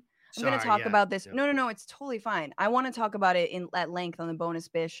time, I'm going to talk about this. Yeah. No, it's totally fine. I want to talk about it at length on the bonus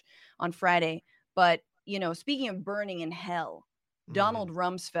bish on Friday. But, speaking of burning in hell, Donald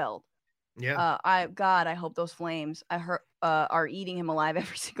Rumsfeld. Yeah. I hope those flames are eating him alive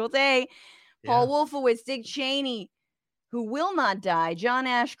every single day. Paul Wolfowitz, Dick Cheney, who will not die, John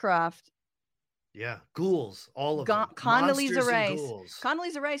Ashcroft. Yeah, ghouls, all of them. Condoleezza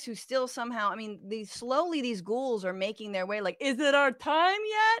Rice, who still somehow, I mean, these ghouls are making their way. Like, is it our time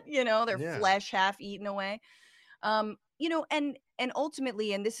yet? Their flesh half eaten away. And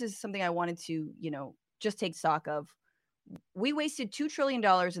ultimately, and this is something I wanted to, just take stock of. We wasted $2 trillion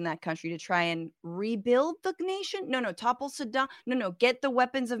in that country to try and rebuild the nation. No, topple Saddam. No, get the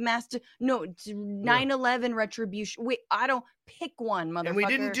weapons of mass. 9/11 retribution. Wait, I don't pick one, motherfucker. And we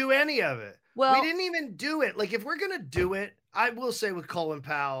didn't do any of it. Well, we didn't even do it. Like, if we're going to do it, I will say with Colin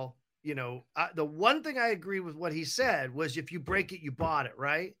Powell, the one thing I agree with what he said was if you break it, you bought it,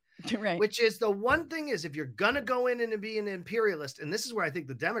 right? Right. Which is the one thing is if you're going to go in and be an imperialist, and this is where I think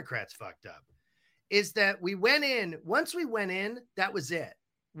the Democrats fucked up, is that once we went in, that was it.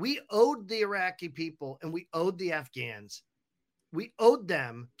 we owed the Iraqi people and we owed the Afghans. We owed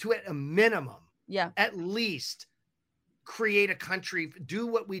them to, at a minimum, at least create a country, do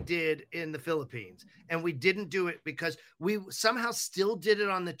what we did in the Philippines. And we didn't do it because we somehow still did it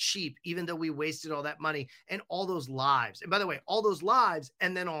on the cheap, even though we wasted all that money and all those lives. And by the way, all those lives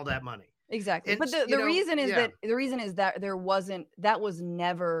and then all that money. Exactly. And, but the reason is that that was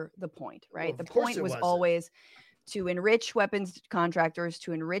never the point, right? Well, the point was always to enrich weapons contractors,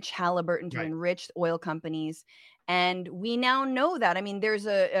 to enrich Halliburton, to enrich oil companies. And we now know that. I mean, there's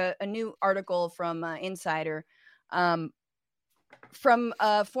a new article from Insider from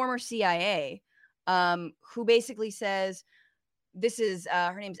a former CIA who basically says, this is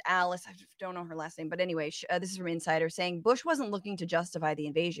her name's Alice. I don't know her last name, but anyway, this is from Insider saying Bush wasn't looking to justify the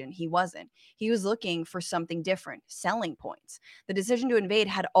invasion. He wasn't. He was looking for something different, selling points. The decision to invade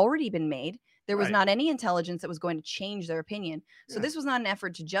had already been made. There was not any intelligence that was going to change their opinion. So this was not an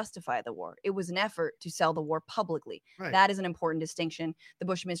effort to justify the war. It was an effort to sell the war publicly. That is an important distinction. The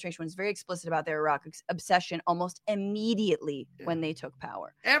Bush administration was very explicit about their Iraq obsession almost immediately when they took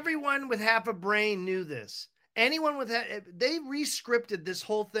power. Everyone with half a brain knew this. Anyone with that, they re-scripted this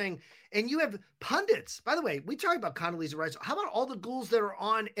whole thing. And you have pundits. By the way, we talk about Condoleezza Rice. How about all the ghouls that are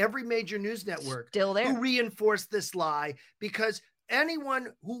on every major news network still there who reinforce this lie? Because anyone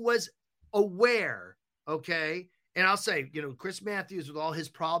who was aware, okay, and I'll say, Chris Matthews with all his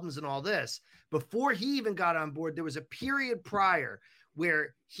problems and all this, before he even got on board, there was a period prior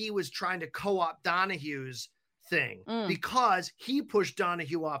where he was trying to co-opt Donahue's thing because he pushed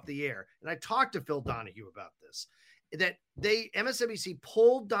Donahue off the air. And I talked to Phil Donahue about this, that MSNBC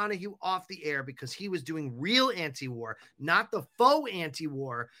pulled Donahue off the air because he was doing real anti-war, not the faux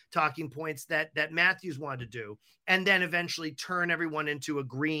anti-war talking points that Matthews wanted to do, and then eventually turn everyone into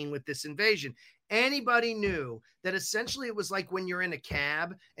agreeing with this invasion. Anybody knew that essentially it was like when you're in a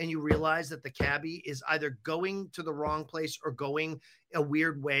cab and you realize that the cabbie is either going to the wrong place or going a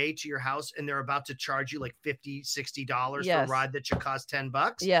weird way to your house, and they're about to charge you like $50, $60 for a ride that should cost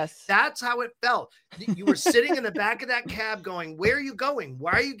 $10. Yes. That's how it felt. You were sitting in the back of that cab going, where are you going?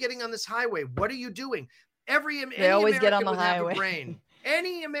 Why are you getting on this highway? What are you doing? They always get on the highway.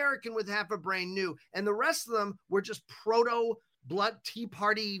 Any American with half a brain knew, and the rest of them were just blood Tea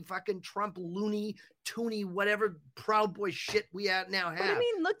Party, fucking Trump, loony, toony, whatever Proud Boy shit we now have. But I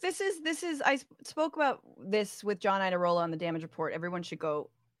mean, look, this is. I spoke about this with John Idarola on the Damage Report. Everyone should go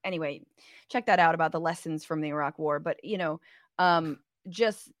anyway. Check that out about the lessons from the Iraq War. But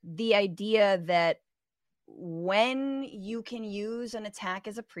just the idea that when you can use an attack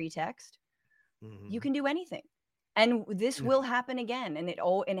as a pretext, you can do anything. And this will happen again. And it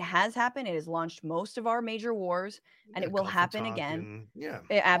has happened. It has launched most of our major wars, and it will happen again.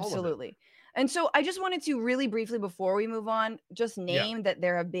 Absolutely. And so I just wanted to really briefly, before we move on, just name that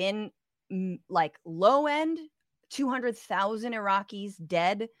there have been like low end 200,000 Iraqis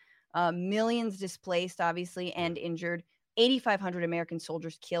dead, millions displaced, obviously, and injured. 8,500 American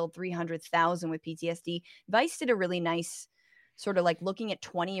soldiers killed, 300,000 with PTSD. Vice did a really nice sort of like looking at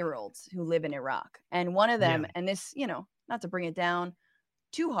 20-year-olds who live in Iraq. And one of them, and this, not to bring it down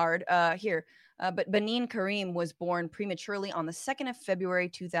too hard but Benin Karim was born prematurely on the 2nd of February,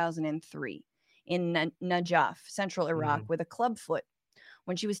 2003 in Najaf, central Iraq, with a club foot.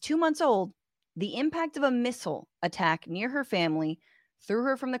 When she was 2 months old, the impact of a missile attack near her family threw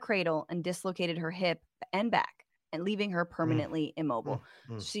her from the cradle and dislocated her hip and back, and leaving her permanently immobile.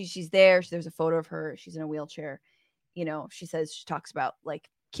 She's there. There's a photo of her. She's in a wheelchair. She talks about like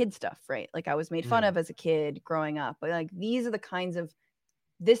kid stuff, right? Like I was made fun of as a kid growing up, but like these are the kinds of,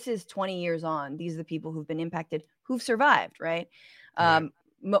 this is 20 years on. These are the people who've been impacted, who've survived, right?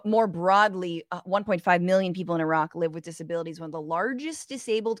 More broadly, 1.5 million people in Iraq live with disabilities, one of the largest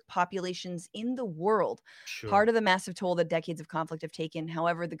disabled populations in the world. Part of the massive toll that decades of conflict have taken.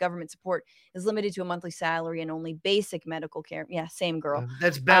 However, the government support is limited to a monthly salary and only basic medical care. Yeah, same girl.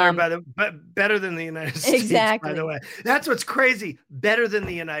 That's better, better than the United States, exactly. By the way. That's what's crazy. Better than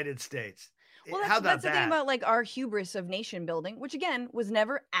the United States. Well, that's the thing about like our hubris of nation building, which again was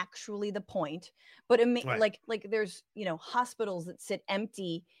never actually the point. But like there's hospitals that sit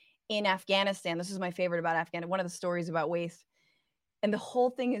empty in Afghanistan. This is my favorite about Afghanistan. One of the stories about waste, and the whole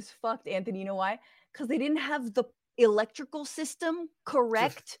thing is fucked, Anthony. You know why? Because they didn't have the electrical system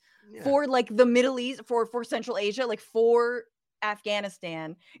correct for like the Middle East, for Central Asia, like for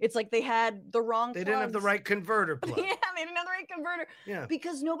Afghanistan. It's like they had the wrong. They didn't have the right converter plug. Yeah, they didn't have the right converter. Yeah,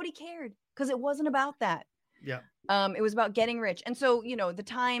 because nobody cared. Because it wasn't about that. Yeah. It was about getting rich. And so, the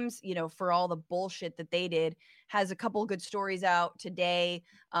Times, for all the bullshit that they did, has a couple good stories out today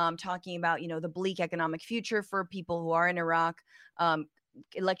talking about, the bleak economic future for people who are in Iraq.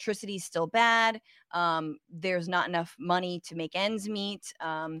 Electricity is still bad. There's not enough money to make ends meet.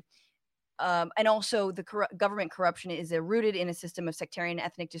 And also the government corruption is rooted in a system of sectarian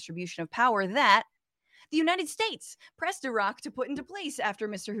ethnic distribution of power that the United States pressed Iraq to put into place after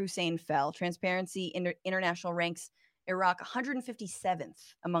Mr. Hussein fell. Transparency International ranks Iraq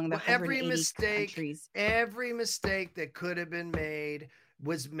 157th among the 180 countries. Every mistake that could have been made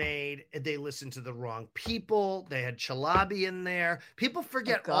was made. They listened to the wrong people. They had Chalabi in there. People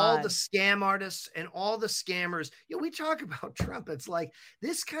forget all the scam artists and all the scammers. We talk about Trump. It's like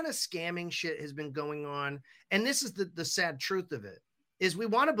this kind of scamming shit has been going on. And this is the sad truth of it, is we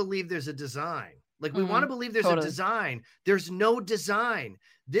want to believe there's a design. Like we want to believe there's a design. There's no design.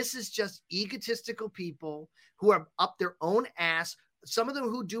 This is just egotistical people who are up their own ass. Some of them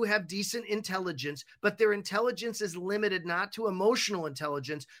who do have decent intelligence, but their intelligence is limited not to emotional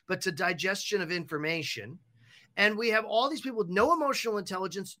intelligence, but to digestion of information. And we have all these people with no emotional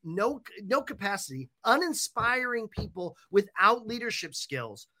intelligence, no capacity, uninspiring people without leadership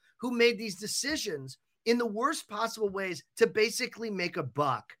skills who made these decisions in the worst possible ways to basically make a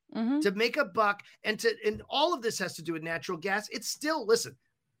buck, and all of this has to do with natural gas. It's still, listen,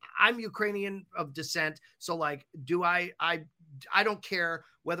 I'm Ukrainian of descent. So like, I don't care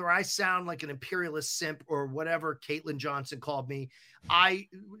whether I sound like an imperialist simp or whatever Caitlin Johnson called me.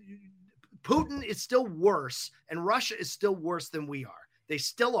 Putin is still worse and Russia is still worse than we are. They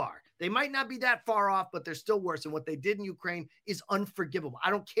still are. They might not be that far off, but they're still worse. And what they did in Ukraine is unforgivable.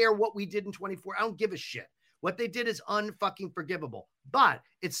 I don't care what we did in 24. I don't give a shit. What they did is unfucking forgivable, but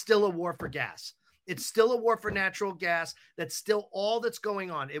it's still a war for gas. It's still a war for natural gas. That's still all that's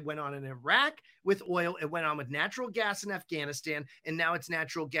going on. It went on in Iraq with oil. It went on with natural gas in Afghanistan. And now it's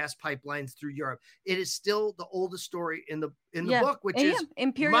natural gas pipelines through Europe. It is still the oldest story in the book, which is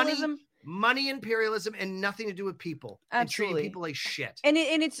imperialism. Money, imperialism, and nothing to do with people. Absolutely. And treating people like shit. And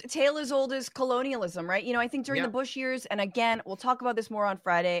it's tale as old as colonialism, right? I think during the Bush years, and again, we'll talk about this more on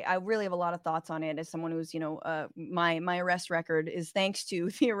Friday. I really have a lot of thoughts on it as someone who's, my arrest record is thanks to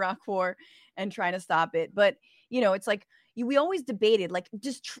the Iraq War and trying to stop it. But, it's like, we always debated, like,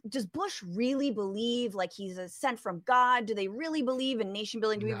 does Bush really believe like he's sent from God? Do they really believe in nation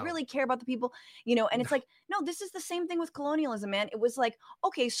building? Do we really care about the people? And it's like, no, this is the same thing with colonialism, man. It was like,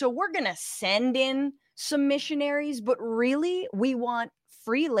 okay, so we're going to send in some missionaries, but really we want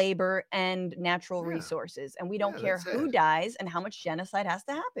free labor and natural resources. And we don't care who dies and how much genocide has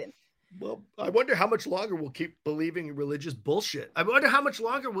to happen. Well, I wonder how much longer we'll keep believing in religious bullshit. I wonder how much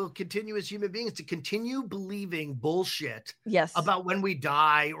longer we'll continue as human beings to continue believing bullshit about when we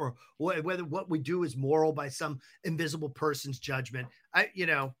die or whether what we do is moral by some invisible person's judgment. I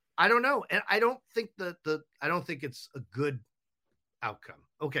don't know. And I don't think I don't think it's a good outcome.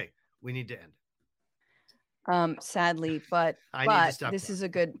 Okay. We need to end. Sadly, but this is a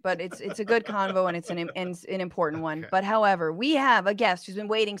good convo and it's an important one. But however, we have a guest who's been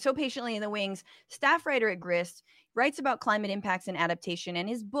waiting so patiently in the wings, staff writer at Grist, writes about climate impacts and adaptation, and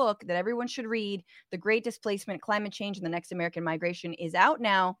his book that everyone should read, The Great Displacement, Climate Change and the Next American Migration, is out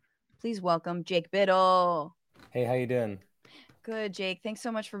now. Please welcome Jake Bittle. Hey, how you doing? Good, Jake. Thanks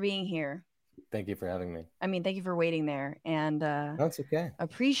so much for being here. Thank you for having me. I mean, thank you for waiting there, and that's okay.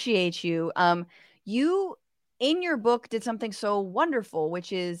 Appreciate you. You in your book did something so wonderful,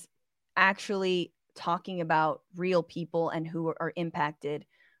 which is actually talking about real people and who are impacted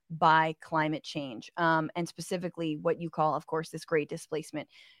by climate change, and specifically what you call, of course, this great displacement.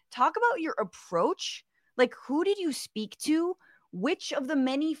 Talk about your approach. Like, who did you speak to? Which of the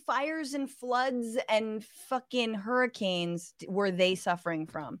many fires and floods and fucking hurricanes were they suffering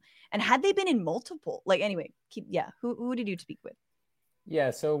from? And had they been in multiple? Like, anyway, who did you speak with?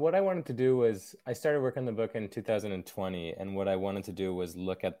 Yeah, so what I wanted to do was, I started working on the book in 2020, and what I wanted to do was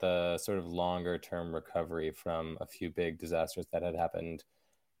look at the sort of longer term recovery from a few big disasters that had happened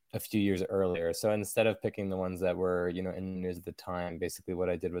a few years earlier. So instead of picking the ones that were, in the news at the time, basically what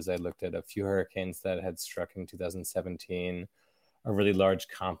I did was I looked at a few hurricanes that had struck in 2017, a really large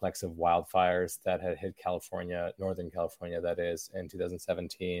complex of wildfires that had hit California, Northern California, that is, in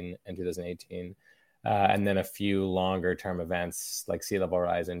 2017 and 2018. And then a few longer term events like sea level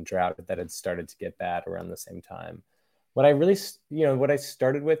rise and drought that had started to get bad around the same time. What I really, what I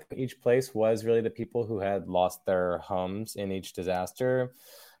started with each place was really the people who had lost their homes in each disaster,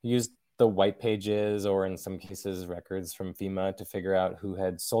 used the white pages or in some cases records from FEMA to figure out who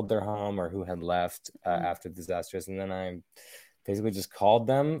had sold their home or who had left after disasters. And then I basically just called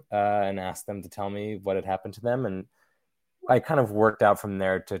them and asked them to tell me what had happened to them. And I kind of worked out from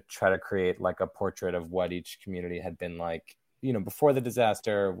there to try to create like a portrait of what each community had been like before the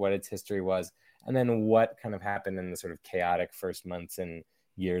disaster, what its history was, and then what kind of happened in the sort of chaotic first months and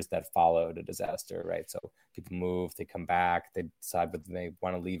years that followed a disaster, right? So people move, they come back, they decide whether they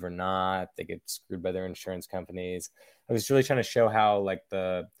want to leave or not, they get screwed by their insurance companies. I was really trying to show how like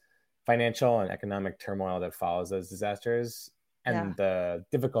the financial and economic turmoil that follows those disasters and the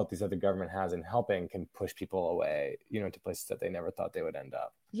difficulties that the government has in helping can push people away, to places that they never thought they would end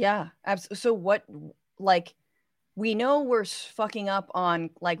up. Yeah, absolutely. So what, like, we know we're fucking up on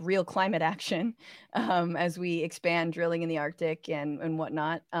like real climate action as we expand drilling in the Arctic and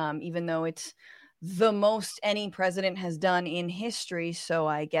whatnot, even though it's the most any president has done in history. So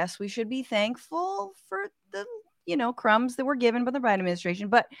I guess we should be thankful for the, crumbs that were given by the Biden administration.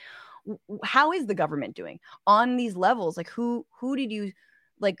 But how is the government doing on these levels? Like who did you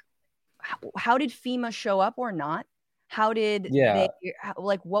like? How did FEMA show up or not? How did they,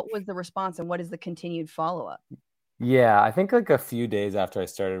 like, what was the response and what is the continued follow-up? Yeah, I think like a few days after I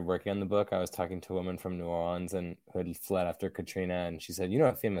started working on the book, I was talking to a woman from New Orleans and who had fled after Katrina, and she said, "You know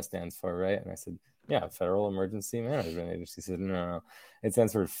what FEMA stands for, right?" And I said, "Yeah, Federal Emergency Management Agency." She said, "No, it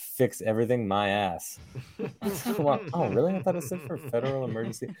stands for Fix Everything My Ass." Well, oh, really? I thought it stood for Federal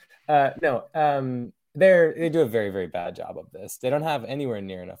Emergency. No, they do a very, very bad job of this. They don't have anywhere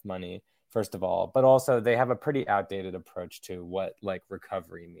near enough money, first of all, but also they have a pretty outdated approach to what like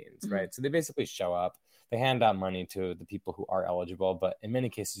recovery means, right? So they basically show up, they hand out money to the people who are eligible, but in many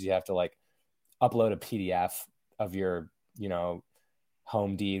cases you have to like upload a PDF of your,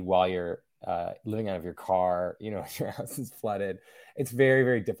 home deed while you're living out of your car, your house is flooded. It's very,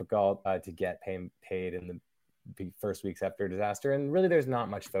 very difficult to get paid in the first weeks after a disaster. And really there's not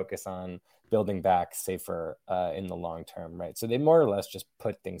much focus on building back safer in the long term, right? So they more or less just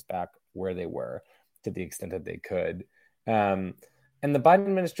put things back where they were to the extent that they could. And the Biden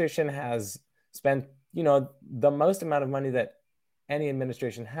administration has spent, the most amount of money that any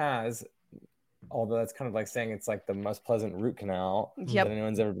administration has, although that's kind of like saying it's like the most pleasant root canal that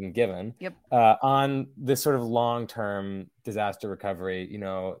anyone's ever been given, on this sort of long-term disaster recovery,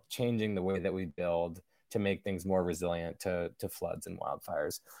 changing the way that we build to make things more resilient to floods and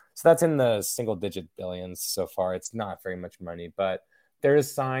wildfires. So that's in the single-digit billions so far. It's not very much money, but there is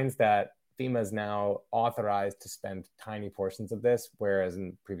signs that FEMA is now authorized to spend tiny portions of this, whereas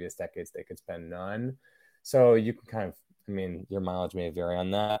in previous decades they could spend none. So you can kind of, your mileage may vary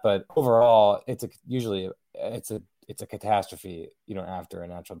on that, but overall, it's a catastrophe. After a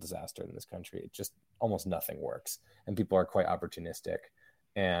natural disaster in this country, it just almost nothing works, and people are quite opportunistic,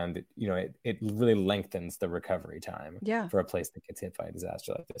 and it really lengthens the recovery time for a place that gets hit by a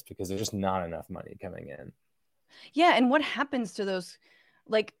disaster like this because there's just not enough money coming in. Yeah, and what happens to those,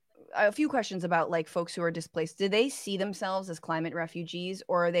 like, a few questions about like folks who are displaced. Do they see themselves as climate refugees,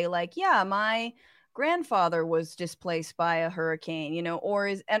 or are they like, yeah, my grandfather was displaced by a hurricane,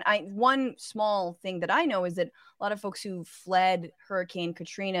 or one small thing that I know is that a lot of folks who fled Hurricane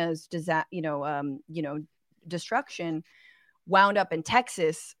Katrina's destruction wound up in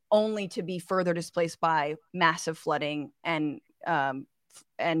Texas only to be further displaced by massive flooding and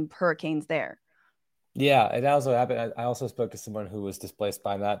hurricanes there. Yeah, it also happened. I also spoke to someone who was displaced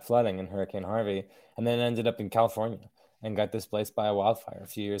by that flooding in Hurricane Harvey and then ended up in California and got displaced by a wildfire a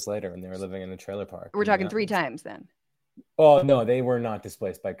few years later when they were living in a trailer park. We're talking 3 times then. Oh, no, they were not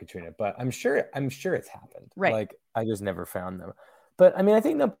displaced by Katrina, but I'm sure it's happened. Right. Like, I just never found them. But I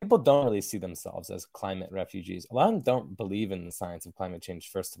think that people don't really see themselves as climate refugees. A lot of them don't believe in the science of climate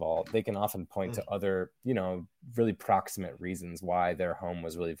change, first of all. They can often point to other, really proximate reasons why their home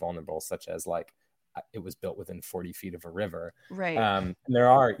was really vulnerable, such as like, it was built within 40 feet of a river. Right. And there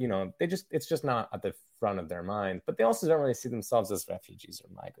are, it's just not at the front of their mind, but they also don't really see themselves as refugees or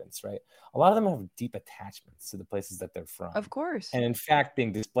migrants, right? A lot of them have deep attachments to the places that they're from. Of course. And in fact,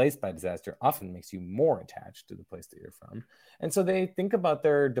 being displaced by disaster often makes you more attached to the place that you're from. And so they think about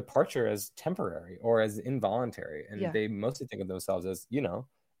their departure as temporary or as involuntary. And they mostly think of themselves as,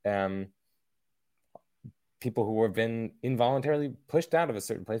 people who have been involuntarily pushed out of a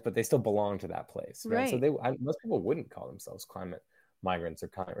certain place, but they still belong to that place. Right. So most people wouldn't call themselves climate migrants or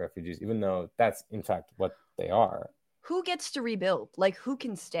climate refugees, even though that's in fact what they are. Who gets to rebuild? Like, who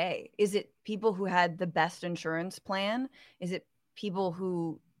can stay? Is it people who had the best insurance plan? Is it people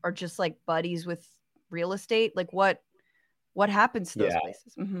who are just like buddies with real estate? Like what happens to those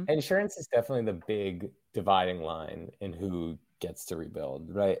places? Mm-hmm. Insurance is definitely the big dividing line in who gets to rebuild,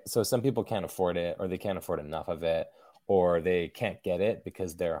 right? So some people can't afford it, or they can't afford enough of it, or they can't get it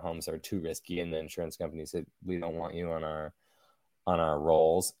because their homes are too risky and the insurance company said, we don't want you on our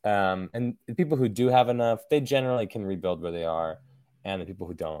rolls. And the people who do have enough, they generally can rebuild where they are, and the people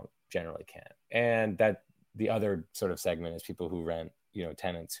who don't generally can't. And that the other sort of segment is people who rent,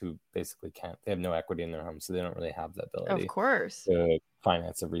 tenants who basically they have no equity in their home, so they don't really have the ability Of course. to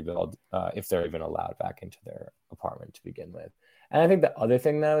finance a rebuild if they're even allowed back into their apartment to begin with. And I think the other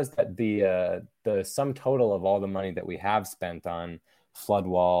thing, though, is that the sum total of all the money that we have spent on flood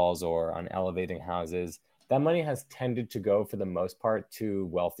walls or on elevating houses, that money has tended to go, for the most part, to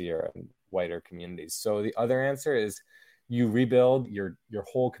wealthier and whiter communities. So the other answer is you rebuild, your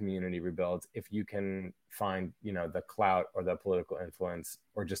whole community rebuilds if you can find, the clout or the political influence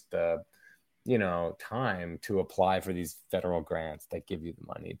or just the, time to apply for these federal grants that give you the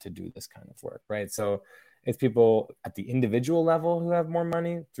money to do this kind of work, right? So it's people at the individual level who have more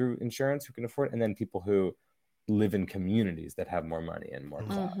money through insurance who can afford it, and then people who live in communities that have more money and more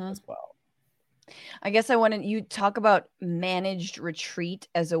clout as well. I guess you talk about managed retreat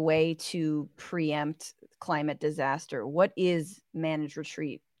as a way to preempt climate disaster. What is managed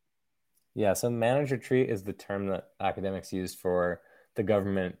retreat? Yeah, so managed retreat is the term that academics use for the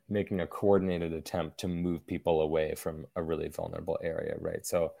government making a coordinated attempt to move people away from a really vulnerable area, right?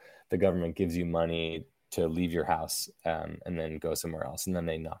 So the government gives you money to leave your house and then go somewhere else, and then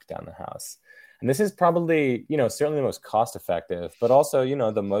they knock down the house. And this is probably, certainly the most cost effective, but also,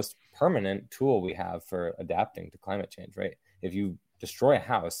 the most permanent tool we have for adapting to climate change, right? If you destroy a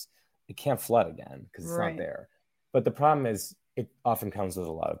house, it can't flood again because it's not there. But the problem is it often comes with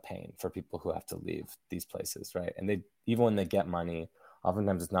a lot of pain for people who have to leave these places, right? And even when they get money,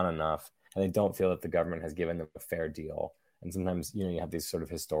 oftentimes it's not enough, and they don't feel that the government has given them a fair deal. And sometimes, you have these sort of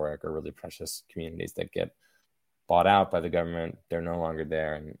historic or really precious communities that get bought out by the government. They're no longer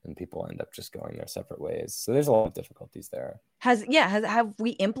there, and people end up just going their separate ways. So there's a lot of difficulties there. Have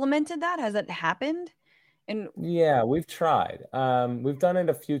we implemented that? Has that happened? Yeah, we've tried. We've done it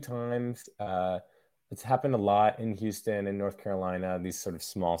a few times. It's happened a lot in Houston and North Carolina. These sort of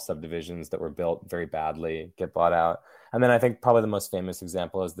small subdivisions that were built very badly get bought out. And then I think probably the most famous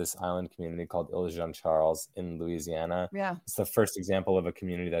example is this island community called Ile-Jean-Charles in Louisiana. Yeah. It's the first example of a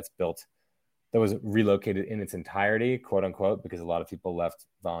community that was relocated in its entirety, quote unquote, because a lot of people left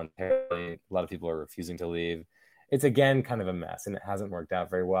voluntarily. A lot of people are refusing to leave. It's, again, kind of a mess, and it hasn't worked out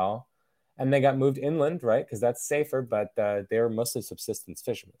very well. And they got moved inland, right? Because that's safer, but they were mostly subsistence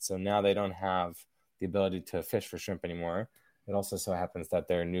fishermen. So now they don't have the ability to fish for shrimp anymore. It also so happens that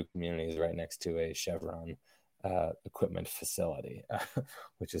their new community is right next to a Chevron equipment facility,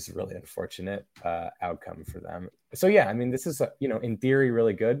 which is a really unfortunate outcome for them. So yeah, I mean, this is, in theory,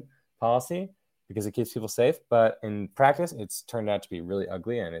 really good policy because it keeps people safe, but in practice, it's turned out to be really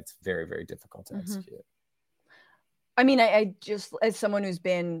ugly, and it's very, very difficult to execute. I mean, I just, as someone who's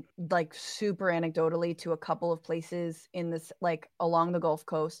been like super anecdotally to a couple of places in this, like along the Gulf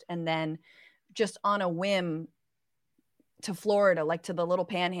Coast, and then just on a whim to Florida, like to the little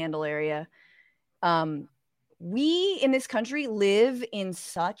panhandle area. We in this country live in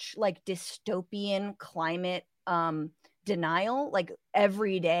such like dystopian climate denial, like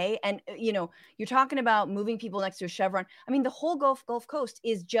every day. And, you're talking about moving people next to a Chevron. I mean, the whole Gulf Coast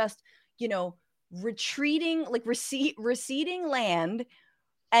is just, retreating, like receding land,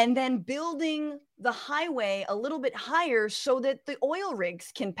 and then building the highway a little bit higher so that the oil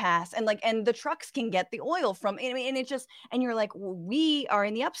rigs can pass and the trucks can get the oil from. I mean, and it just, and you're like, well, we are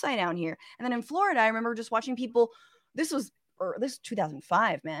in the upside down here. And then in Florida, I remember just watching people. This was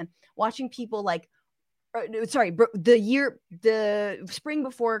 2005, man. Watching people the spring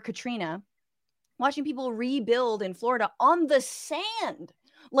before Katrina, watching people rebuild in Florida on the sand,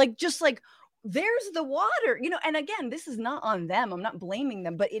 there's the water, and again, this is not on them. I'm not blaming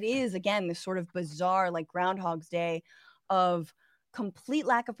them, but it is, again, this sort of bizarre, like Groundhog's Day of complete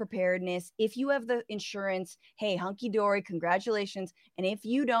lack of preparedness. If you have the insurance, hey, hunky dory, congratulations. And if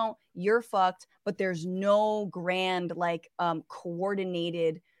you don't, you're fucked. But there's no grand,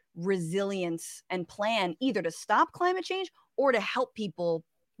 coordinated resilience and plan either to stop climate change or to help people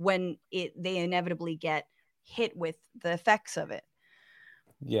when they inevitably get hit with the effects of it.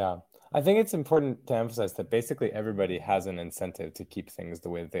 Yeah. I think it's important to emphasize that basically everybody has an incentive to keep things the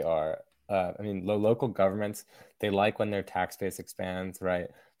way that they are. I mean, local governments, they like when their tax base expands, right?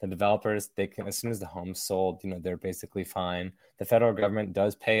 The developers, they can, as soon as the home's sold, they're basically fine. The federal government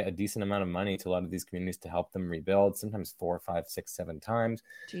does pay a decent amount of money to a lot of these communities to help them rebuild, sometimes 4, 5, 6, 7 times.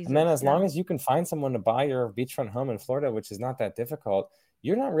 Jesus, and then as long as you can find someone to buy your beachfront home in Florida, which is not that difficult,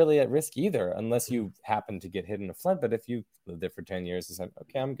 you're not really at risk either, unless you happen to get hit in a flood. But if you lived there for 10 years and said,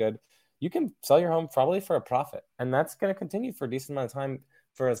 okay, I'm good, you can sell your home probably for a profit. And that's going to continue for a decent amount of time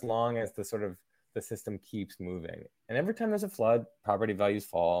for as long as the system keeps moving. And every time there's a flood, property values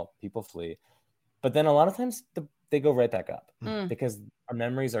fall, people flee. But then a lot of times they go right back up because our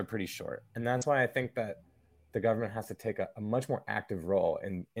memories are pretty short. And that's why I think that the government has to take a much more active role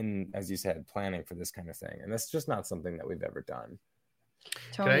in, as you said, planning for this kind of thing. And that's just not something that we've ever done.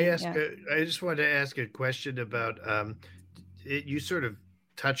 Tony, Can I ask? yeah. I just wanted to ask a question about. You sort of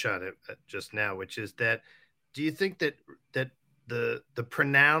touch on it just now, which is that. Do you think that the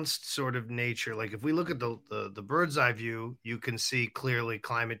pronounced sort of nature, like if we look at the bird's eye view, you can see clearly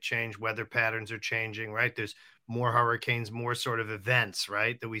climate change, weather patterns are changing, right? There's more hurricanes, more sort of events,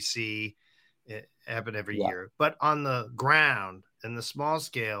 right, that we see happen every year. But on the ground and the small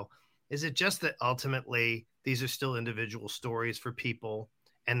scale, is it just that ultimately these are still individual stories for people,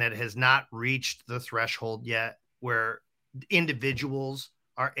 and that has not reached the threshold yet where individuals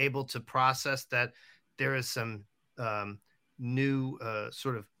are able to process that there is some new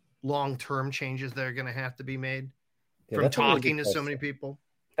sort of long-term changes that are going to have to be made from talking to so many people?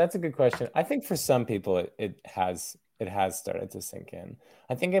 That's a good question. I think for some people it has started to sink in.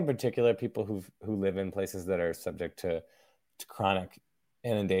 I think in particular people who live in places that are subject to chronic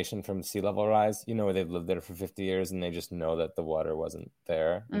inundation from sea level rise, you know, where they've lived there for 50 years and they just know that the water wasn't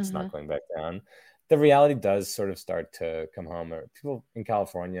there. It's not going back down. The reality does sort of start to come home. Or people in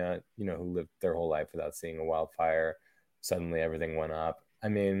California, you know, who lived their whole life without seeing a wildfire, suddenly everything went up. I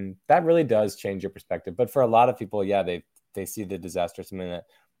mean, that really does change your perspective. But for a lot of people, yeah, they see the disaster, something that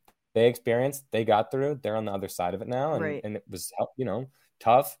they experienced, they got through, they're on the other side of it now. And it was, you know,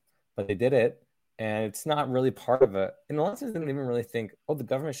 tough, but they did it. And it's not really part of it. In a lot of ways, they don't even really think, oh, the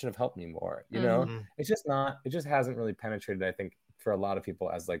government should have helped me more. You know, it's just not, it just hasn't really penetrated, I think, for a lot of people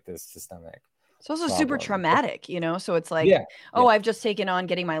as like this systemic. It's also super traumatic, you know? So it's like, I've just taken on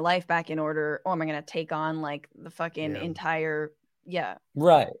getting my life back in order. Oh, am I going to take on like the fucking entire,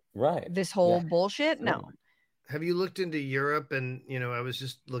 Right. This whole bullshit? No. Have you looked into Europe? And, you know, I was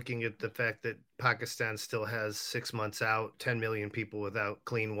just looking at the fact that Pakistan still has 6 months out, 10 million people without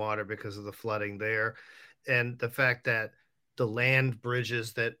clean water because of the flooding there. And the fact that the land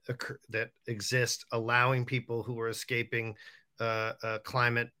bridges that exist, allowing people who are escaping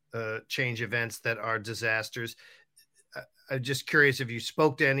climate change events that are disasters. I'm just curious if you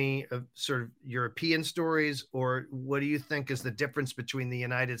spoke to any of sort of European stories, or what do you think is the difference between the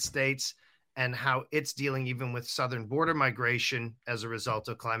United States and how it's dealing even with southern border migration as a result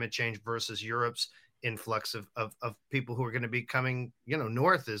of climate change versus Europe's influx of people who are going to be coming, you know,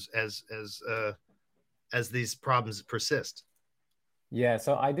 north as these problems persist? Yeah,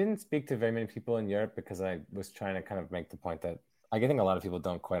 so I didn't speak to very many people in Europe because I was trying to kind of make the point that I think a lot of people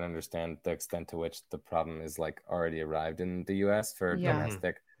don't quite understand the extent to which the problem is like already arrived in the US for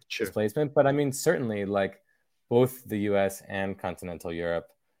domestic displacement. But I mean, certainly like both the US and continental Europe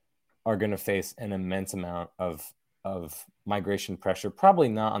are going to face an immense amount of migration pressure, probably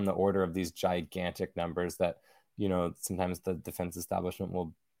not on the order of these gigantic numbers that, you know, sometimes the defense establishment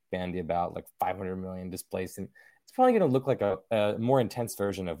will bandy about, like 500 million displaced. And it's probably going to look like a more intense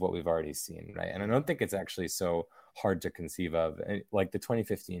version of what we've already seen, right? And I don't think it's actually so hard to conceive of. Like the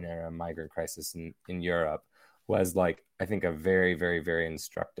 2015 era migrant crisis in Europe was like, I think, a very, very, very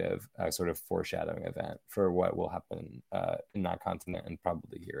instructive sort of foreshadowing event for what will happen in that continent and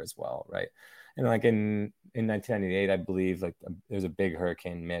probably here as well, right? And like in 1998, I believe like there was a big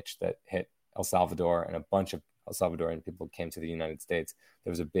Hurricane Mitch that hit El Salvador, and a bunch of El Salvadorian people came to the United States.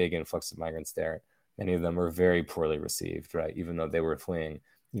 There was a big influx of migrants there. Many of them were very poorly received, right? Even though they were fleeing,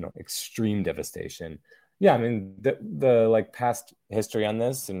 you know, extreme devastation. Yeah, I mean, the like past history on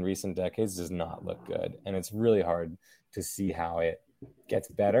this in recent decades does not look good. And it's really hard to see how it gets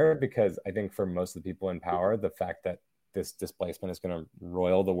better, because I think for most of the people in power, the fact that this displacement is going to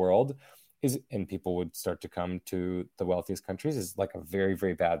roil the world and people would start to come to the wealthiest countries is like a very,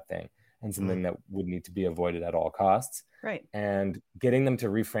 very bad thing, and something that would need to be avoided at all costs. Right. And getting them to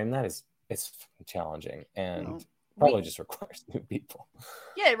reframe that it's challenging, and probably just requires new people.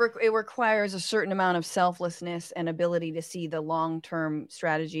 Yeah, it requires a certain amount of selflessness and ability to see the long-term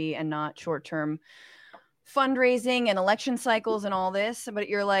strategy and not short-term fundraising and election cycles and all this. But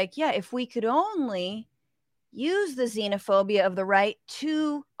you're like, yeah, if we could only use the xenophobia of the right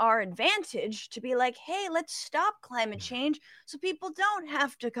to our advantage to be like, hey, let's stop climate change so people don't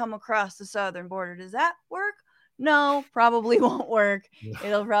have to come across the southern border. Does that work? No, probably won't work.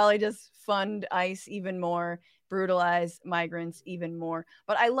 It'll probably just fund ICE even more, brutalize migrants even more.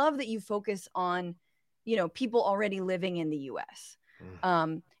 But I love that you focus on, you know, people already living in the US.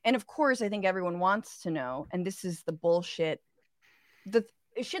 And of course, I think everyone wants to know, and this is the bullshit, the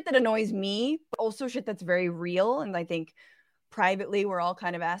shit that annoys me, but also shit that's very real. And I think privately we're all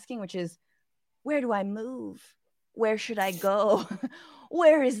kind of asking, which is, where do I move? Where should I go?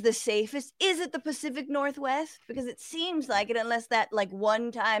 where is the safest? Is it the Pacific Northwest? Because it seems like it, unless that like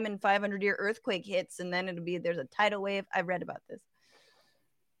one time in 500-year earthquake hits, and then there's a tidal wave. I've read about this.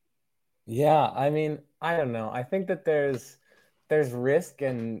 Yeah, I mean, I don't know. I think that there's risk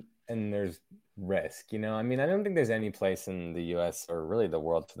and there's risk, you know. I mean, I don't think there's any place in the US or really the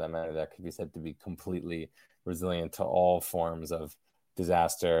world for that matter that could be said to be completely resilient to all forms of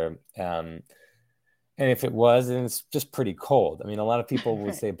disaster. And if it was, then it's just pretty cold. I mean, a lot of people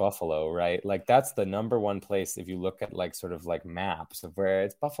would say Buffalo, right? Like that's the number one place if you look at like sort of like maps of where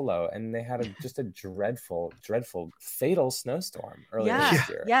it's Buffalo, and they had just a dreadful, fatal snowstorm earlier this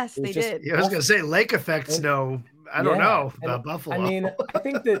year. Yes, they did. Yeah, I was gonna say lake effect snow. I don't know about Buffalo. I mean, I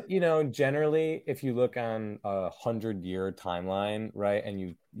think that, you know, generally, if you look on a 100-year timeline, right,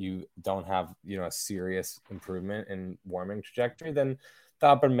 and you don't have, you know, a serious improvement in warming trajectory, then the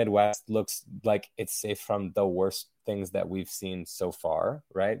upper Midwest looks like it's safe from the worst things that we've seen so far,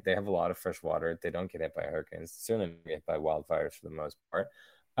 right? They have a lot of fresh water. They don't get hit by hurricanes, certainly don't get hit by wildfires for the most part.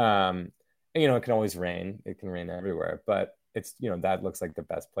 And, you know, it can always rain. It can rain everywhere, but it's, you know, that looks like the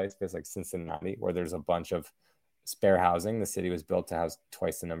best place. There's like Cincinnati, where there's a bunch of spare housing. The city was built to house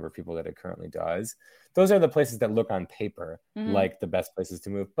twice the number of people that it currently does. Those are the places that look on paper like the best places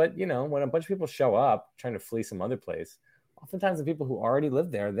to move. But, you know, when a bunch of people show up trying to flee some other place, oftentimes the people who already live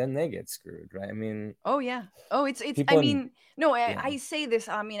there, then they get screwed, right? I mean, I say this.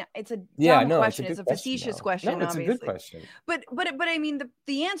 I mean, it's a dumb question. It's a facetious question. No, it's obviously. a good question. But I mean,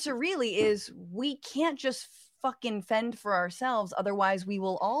 the answer really is we can't just fucking fend for ourselves. Otherwise, we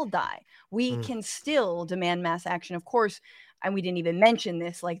will all die. We can still demand mass action, of course. And we didn't even mention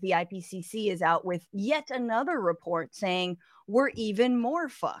this. Like the IPCC is out with yet another report saying we're even more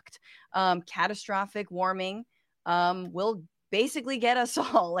fucked. Catastrophic warming will basically get us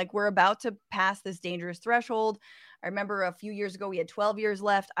all. Like we're about to pass this dangerous threshold. I remember a few years ago we had 12 years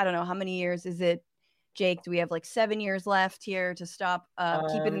left. I don't know how many years is it, Jake? Do we have like 7 years left here to stop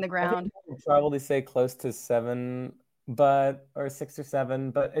keep it in the ground? I think I would probably say close to 7, or 6 or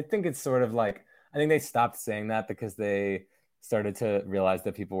 7, but I think it's sort of like, I think they stopped saying that because they started to realize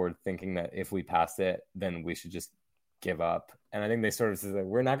that people were thinking that if we passed it, then we should just give up. And I think they sort of said,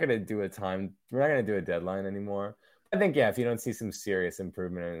 we're not going to do a deadline anymore. I think, yeah, if you don't see some serious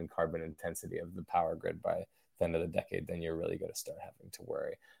improvement in carbon intensity of the power grid by the end of the decade, then you're really going to start having to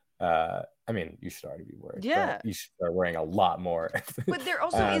worry. I mean, you should already be worried. Yeah. But you should start worrying a lot more. But there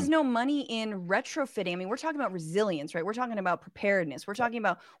also is no money in retrofitting. I mean, we're talking about resilience, right? We're talking about preparedness. We're talking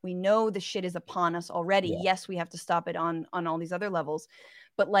about, we know the shit is upon us already. Yeah. Yes, we have to stop it on all these other levels.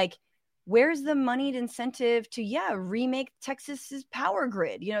 But like, where's the moneyed incentive to, remake Texas's power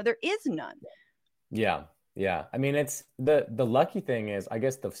grid? You know, there is none. Yeah. Yeah. I mean, it's the lucky thing is, I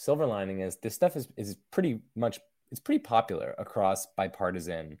guess the silver lining is this stuff is pretty much, it's pretty popular across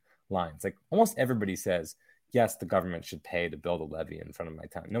bipartisan lines. Like almost everybody says, yes, the government should pay to build a levee in front of my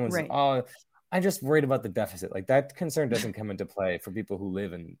town. No one's right. Oh, I'm just worried about the deficit. Like that concern doesn't come into play for people who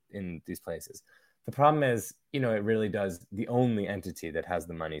live in these places. The problem is, you know, it really does. The only entity that has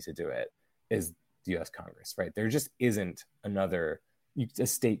the money to do it is the U.S. Congress, right? There just isn't another. A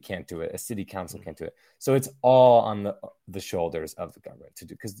state can't do it. A city council can't do it. So it's all on the shoulders of the government to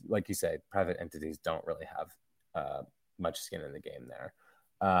do. Because, like you say, private entities don't really have much skin in the game there,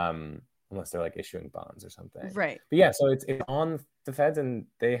 unless they're like issuing bonds or something. Right. But yeah, so it's on the feds, and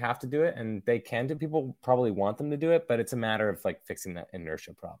they have to do it, and they can do. People probably want them to do it, but it's a matter of like fixing that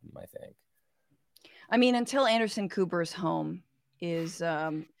inertia problem, I think. I mean, until Anderson Cooper's home is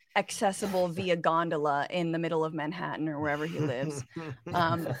accessible via gondola in the middle of Manhattan or wherever he lives,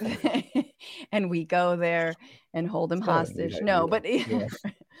 and we go there and hold him hostage. No, but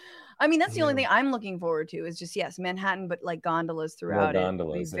I mean, that's the only thing I'm looking forward to is just, yes, Manhattan, but like gondolas throughout it.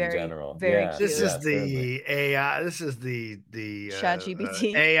 Gondolas in general. Very cute. This is the AI. This is the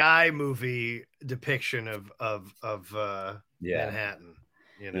ChatGPT AI movie depiction of Manhattan.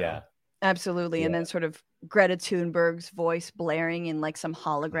 You know? Yeah. Absolutely. Yeah. And then sort of Greta Thunberg's voice blaring in like some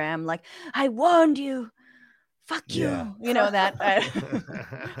hologram, like, I warned you. Fuck you. You know, that. I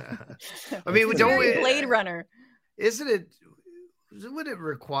mean, don't we Blade Runner. Would it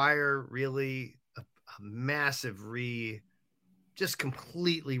require really a massive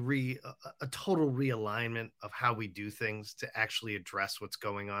completely a total realignment of how we do things to actually address what's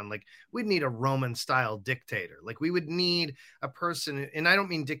going on? Like we'd need a Roman style dictator. Like we would need a person, and I don't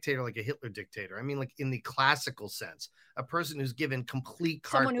mean dictator like a Hitler dictator. I mean like in the classical sense, a person who's given complete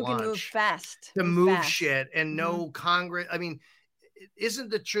carte blanche. Someone who can move fast. To move shit and no Congress. I mean,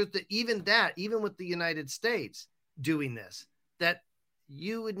 isn't the truth that even with the United States doing this, that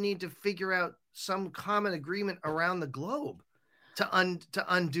you would need to figure out some common agreement around the globe? to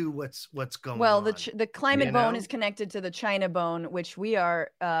undo what's going well, on. the climate bone is connected to the China bone, which we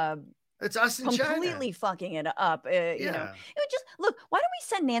are it's us in completely China. fucking it up. You know, it would just look. Why don't we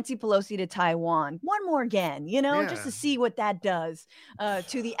send Nancy Pelosi to Taiwan one more again? You know, just to see what that does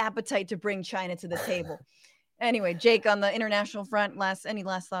to the appetite to bring China to the table. Anyway, Jake, on the international front, any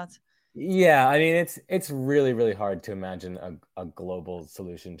last thoughts? Yeah, I mean, it's really, really hard to imagine a global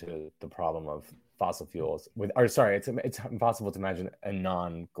solution to the problem of fossil fuels it's impossible to imagine a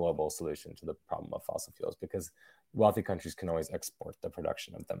non-global solution to the problem of fossil fuels, because wealthy countries can always export the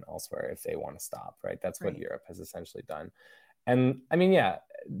production of them elsewhere if they want to stop, right? That's what Europe has essentially done. And I mean, yeah,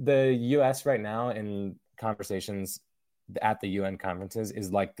 the US right now in conversations at the UN conferences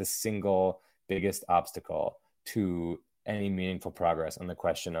is like the single biggest obstacle to any meaningful progress on the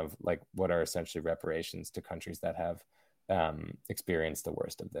question of like what are essentially reparations to countries that have experienced the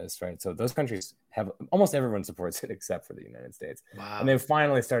worst of this, right? So those countries have, almost everyone supports it except for the United States. Wow. And they've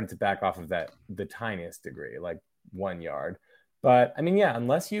finally started to back off of that, the tiniest degree, like 1 yard. But I mean, yeah,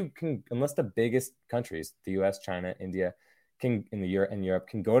 unless the biggest countries, the US, China, India, and Europe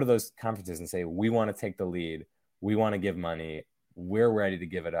can go to those conferences and say, we want to take the lead, we want to give money, we're ready to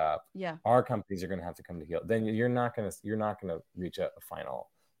give it up. Yeah, our companies are going to have to come to heel. Then you're not going to reach a final,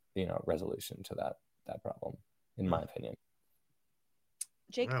 resolution to that problem, in my opinion.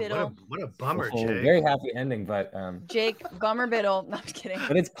 Jake Bittle. What a bummer, Jake. Very happy ending, but Jake Bummer Bittle. No, I'm just kidding.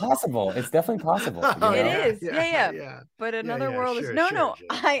 But it's possible. It's definitely possible. It is. Yeah. But another world is no.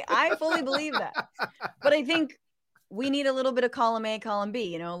 I fully believe that. But I think we need a little bit of column A, column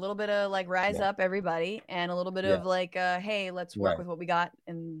B, a little bit of like rise up everybody, and a little bit of like, hey, let's work with what we got.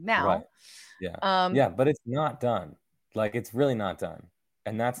 And now. Right. Yeah. But it's not done. Like, it's really not done.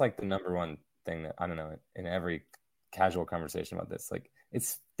 And that's like the number one thing that, I don't know, in every casual conversation about this, like,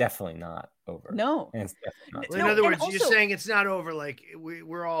 it's definitely not over. No. And it's definitely not. Well, in other words, you're saying it's not over. Like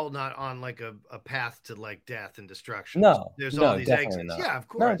we're all not on like a path to like death and destruction. No, there's all these exits. Not. Yeah, of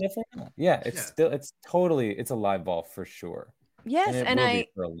course. No, definitely not. Yeah, it's a live ball for sure. Yes, and it will be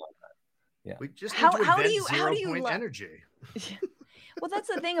for a long time. Yeah. We just how do you energy? Well, that's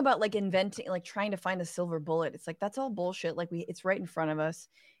the thing about like inventing, like trying to find the silver bullet. It's like that's all bullshit. Like it's right in front of us.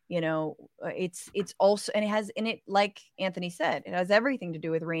 It's also, and it has in it, like Anthony said, it has everything to do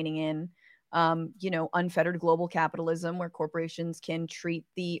with reining in, unfettered global capitalism where corporations can treat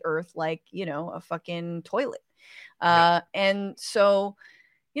the earth like, a fucking toilet. And so,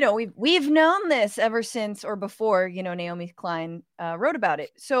 we've known this ever since or before, Naomi Klein wrote about it.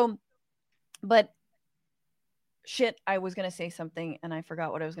 So, but shit, I was going to say something and I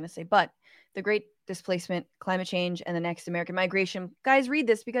forgot what I was going to say, but the Great Displacement, Climate Change, and the Next American Migration. Guys, read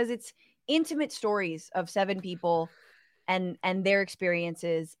this because it's intimate stories of 7 people and their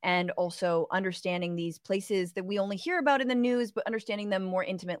experiences, and also understanding these places that we only hear about in the news, but understanding them more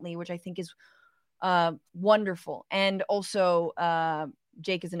intimately, which I think is wonderful. And also,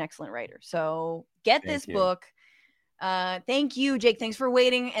 Jake is an excellent writer. So get this book. Thank you, Jake. Thanks for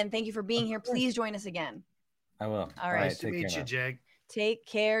waiting, and thank you for being here. Please join us again. I will. All right. Nice to meet you, Jake. Take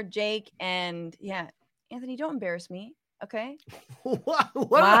care, Jake. And Anthony, don't embarrass me. Okay. What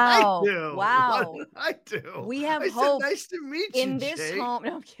did I do? Wow. What did I do? We have hope. Nice to meet you, in this Jake. home.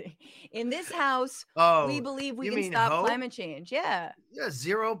 No, I'm kidding. In this house, we believe we can stop climate change. Yeah. Yeah.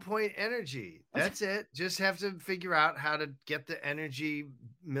 0 point energy. That's it. Just have to figure out how to get the energy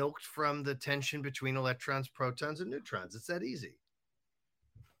milked from the tension between electrons, protons, and neutrons. It's that easy.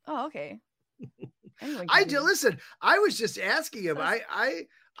 Oh, okay. Anyway, I do. Listen, I was just asking him.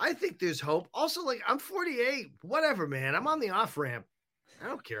 I think there's hope. Also, like, I'm 48. Whatever, man. I'm on the off ramp. I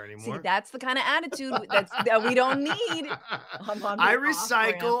don't care anymore. See, that's the kind of attitude that we don't need. I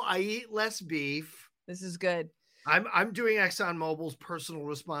recycle. I eat less beef. This is good. I'm doing ExxonMobil's personal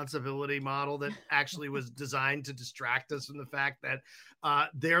responsibility model that actually was designed to distract us from the fact that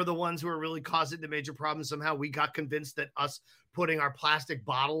they're the ones who are really causing the major problem. Somehow we got convinced that us putting our plastic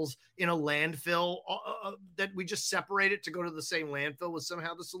bottles in a landfill that we just separate it to go to the same landfill was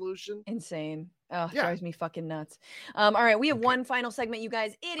somehow the solution. Insane. Oh, yeah. Drives me fucking nuts. All right. We have one final segment, you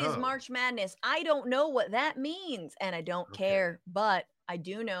guys. It is March Madness. I don't know what that means, and I don't care, but I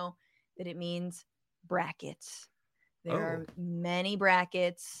do know that it means brackets. There are many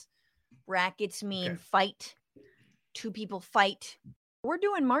brackets. Brackets mean fight. 2 people fight. We're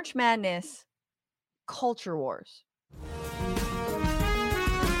doing March Madness Culture Wars.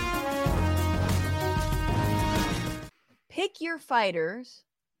 Pick your fighters.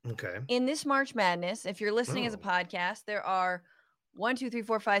 Okay. In this March Madness, if you're listening as a podcast, there are 1, 2, 3,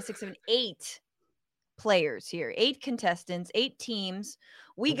 4, 5, 6, 7, 8 players here. 8 contestants, 8 teams.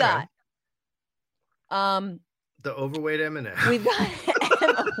 We got The overweight M&M. We've got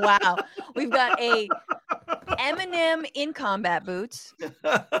wow. We've got a M&M in combat boots.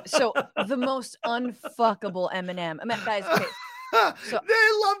 So the most unfuckable M&M. I mean, guys, okay. So they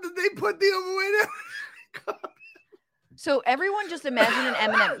love that they put the overweight M&M. So everyone just imagine an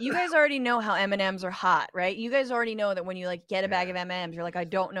M&M. You guys already know how M&Ms are hot, right? You guys already know that when you like get a bag of M&Ms, you're like, I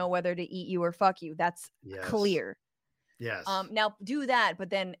don't know whether to eat you or fuck you. That's clear. Yes. Now do that,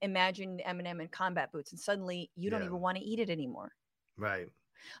 but then imagine M&M in combat boots, and suddenly you don't even want to eat it anymore. Right.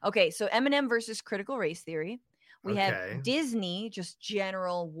 Okay, so M&M versus critical race theory. We have Disney, just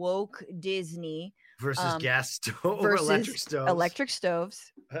general woke Disney. Versus gas stove or electric stoves. Electric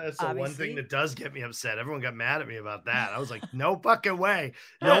stoves. That's the one thing that does get me upset. Everyone got mad at me about that. I was like, no fucking way.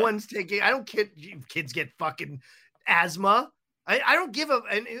 No one's taking, I don't kid, kids get fucking asthma. I don't give a,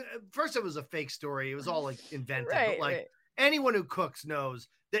 and first it was a fake story. It was all like invented, but like anyone who cooks knows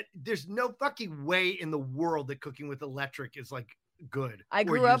that there's no fucking way in the world that cooking with electric is like good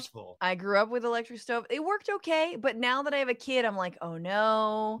or useful. I grew up with electric stove. It worked okay, but now that I have a kid, I'm like, oh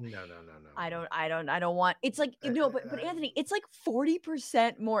no. No. I don't want. It's like, but Anthony, it's like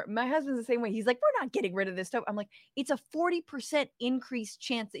 40% more. My husband's the same way. He's like, we're not getting rid of this stove. I'm like, it's a 40% increased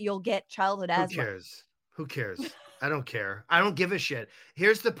chance that you'll get childhood asthma. Who cares? I don't care. I don't give a shit.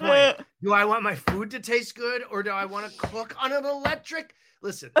 Here's the point. Do I want my food to taste good or do I want to cook on an electric?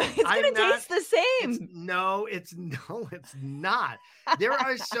 Listen, it's going to taste the same. It's not. There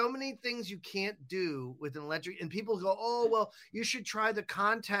are so many things you can't do with an electric, and people go, oh, well, you should try the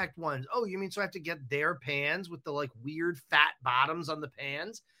contact ones. Oh, you mean so I have to get their pans with the like weird fat bottoms on the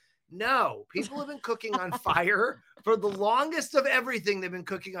pans? No, people have been cooking on fire for the longest of everything. They've been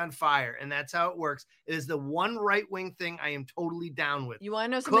cooking on fire, and that's how it works. It is the one right-wing thing I am totally down with. You want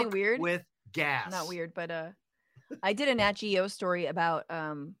to know something weird? With gas. Not weird, but I did a Nat Geo story about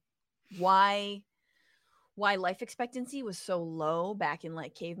why life expectancy was so low back in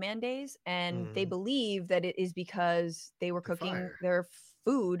like caveman days, and they believe that it is because they were cooking their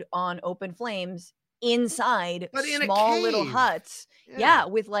food on open flames inside small little huts. Yeah,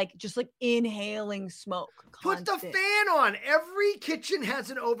 with like just like inhaling smoke. Put the fan on. Every kitchen has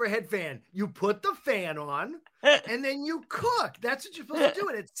an overhead fan. You put the fan on and then you cook. That's what you're supposed to do.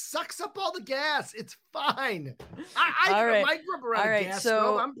 And it sucks up all the gas. It's fine. I grew up around a gas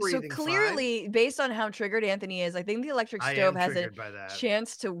stove. I'm breathing so clearly, fine. Based on how triggered Anthony is, I think the electric stove has a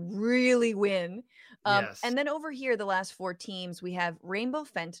chance to really win. And then over here, the last four teams, we have Rainbow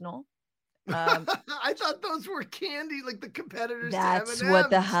Fentanyl. I thought those were candy, like the competitors. That's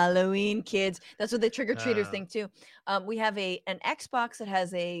what the Halloween kids. That's what the trick-or-treaters think too. We have an Xbox that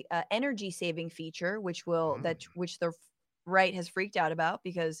has a energy saving feature, which the right has freaked out about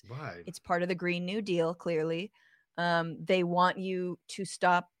because it's part of the Green New Deal. Clearly, they want you to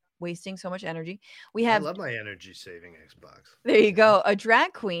stop wasting so much energy. I love my energy saving Xbox. There you go, a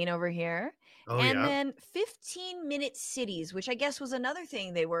drag queen over here. Oh, then 15-minute cities, which I guess was another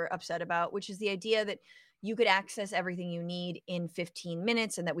thing they were upset about, which is the idea that you could access everything you need in 15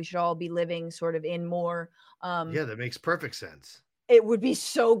 minutes and that we should all be living sort of in more. That makes perfect sense. It would be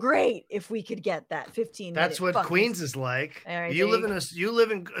so great if we could get that 15 minutes. That's what Queens is like. Right, you live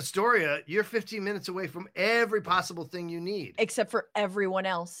in Astoria, you're 15 minutes away from every possible thing you need. Except for everyone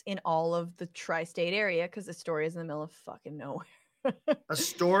else in all of the tri-state area, because Astoria is in the middle of fucking nowhere.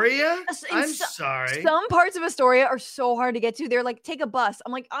 Astoria? I'm sorry. Some parts of Astoria are so hard to get to. They're like, take a bus.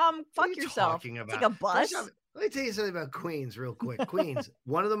 I'm like, fuck yourself. Take a bus. Let me tell you something about Queens real quick. Queens,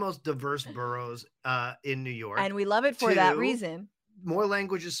 one of the most diverse boroughs in New York. And we love it for that reason. More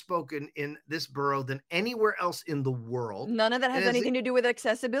languages spoken in this borough than anywhere else in the world. None of that has anything to do with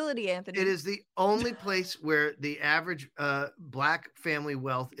accessibility, Anthony. It is the only place where the average Black family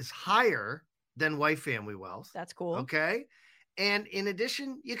wealth is higher than white family wealth. That's cool. Okay. And in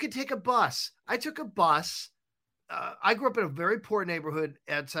addition, you could take a bus. I took a bus. I grew up in a very poor neighborhood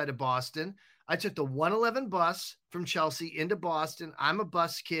outside of Boston. I took the 111 bus from Chelsea into Boston. I'm a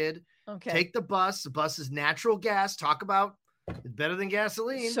bus kid. Okay. Take the bus. The bus is natural gas. Talk about it's better than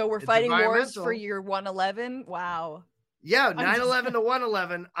gasoline. So we're fighting wars for your 111? Wow. Yeah, 911 to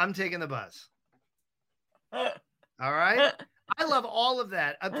 111. I'm taking the bus. All right. I love all of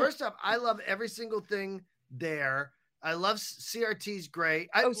that. First off, I love every single thing there. I love CRT's great.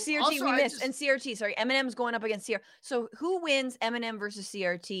 CRT we missed. And CRT, sorry. M&M's going up against CRT. So who wins M&M versus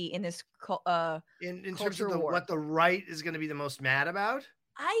CRT in this in terms of what the right is going to be the most mad about?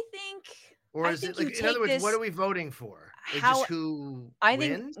 I think... Or is it like, in other words, what are we voting for? Just who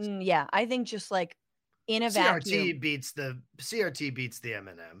wins? Yeah, I think just like in a vacuum. CRT beats the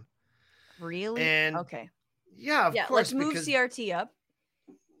M&M. Really? And okay. Yeah, of course. Let's move CRT up.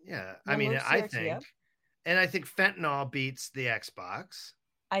 Yeah, I mean, I think And I think fentanyl beats the Xbox.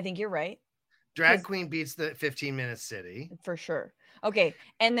 I think you're right. Drag Queen beats the 15-minute city. For sure. Okay.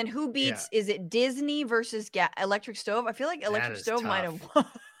 And then who beats, is it Disney versus Electric Stove? I feel like Electric Stove might have won.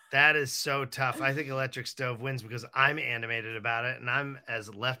 That is so tough. I think Electric Stove wins because I'm animated about it and I'm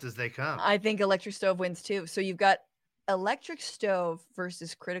as left as they come. I think Electric Stove wins too. So you've got Electric Stove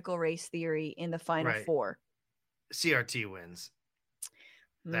versus Critical Race Theory in the final four. CRT wins.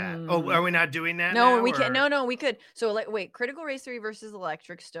 That. Oh, are we not doing that? No, now, we can't. No, we could. So wait, Critical Race Theory versus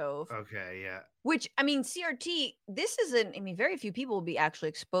Electric Stove. Okay, yeah. Which, I mean, CRT, this isn't, I mean, very few people will be actually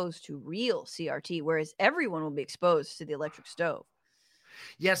exposed to real CRT, whereas everyone will be exposed to the Electric Stove.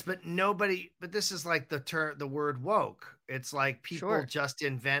 Yes, but this is like the word woke. It's like people just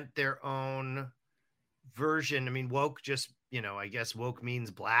invent their own version. I mean, woke just, I guess woke means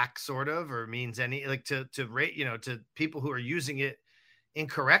black sort of, or means any, like to people who are using it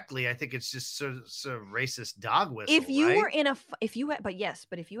incorrectly. I think it's just sort of racist dog whistle. If you right? were in if you had like to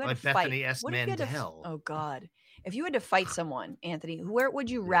Bethany fight, S. Mandel. oh God, if you had to fight someone, Anthony, where would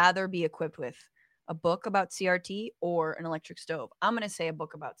you rather be equipped with? A book about CRT or an electric stove? I'm going to say a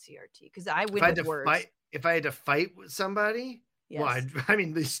book about CRT because I win with words. If I had to fight with somebody, yes. Well, I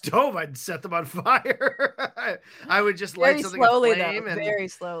mean, the stove, I'd set them on fire. I would just light something aflame, and very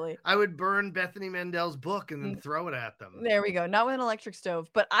slowly. I would burn Bethany Mandel's book and then throw it at them. There we go. Not with an electric stove,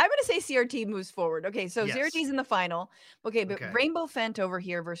 but I'm going to say CRT moves forward. Okay, so CRT's in the final. Okay, but Rainbow Fent over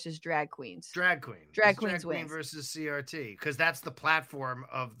here versus Drag Queens. Drag Queen wins versus CRT because that's the platform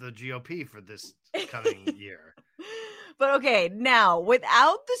of the GOP for this coming year. But okay, now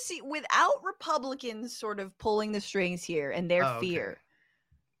without Republicans sort of pulling the strings here and their fear.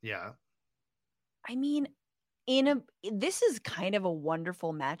 Yeah. I mean, this is kind of a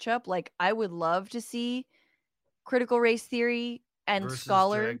wonderful matchup. Like I would love to see Critical Race Theory and versus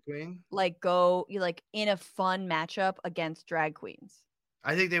Scholar Drag Queen go in a fun matchup against Drag Queens.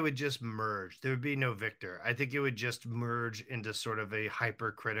 I think they would just merge. There would be no victor. I think it would just merge into sort of a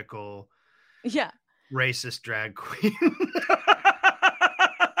hypercritical racist drag queen.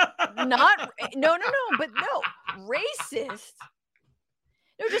 Racist.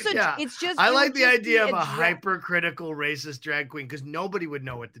 No, it's just. I like the idea of a hypercritical racist drag queen because nobody would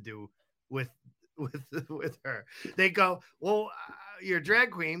know what to do with her. They go, well, you're a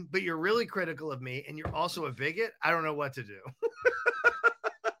drag queen, but you're really critical of me, and you're also a bigot. I don't know what to do.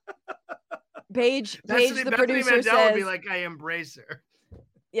 Paige, the producer says, would be like, I embrace her.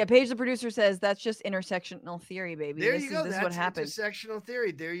 Yeah, Paige, the producer says that's just intersectional theory, baby. There you go. This is what happens. Intersectional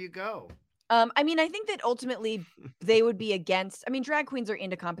theory. There you go. I mean, I think that ultimately they would be against. I mean, drag queens are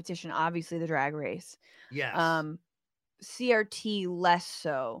into competition. Obviously, the drag race. Yes. CRT less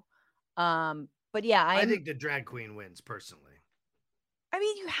so. But yeah, I think the drag queen wins personally. I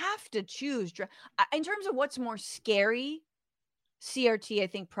mean, you have to choose. In terms of what's more scary, CRT, I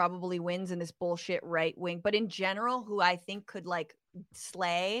think, probably wins in this bullshit right wing. But in general, who I think could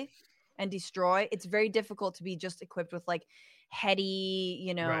slay and destroy, it's very difficult to be just equipped with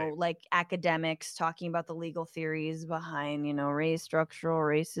heady, academics talking about the legal theories behind, race, structural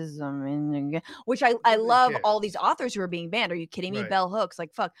racism, which I love all these authors who are being banned. Are you kidding me? Right. Bell hooks,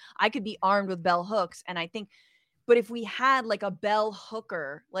 fuck, I could be armed with bell hooks, and I think. But if we had a bell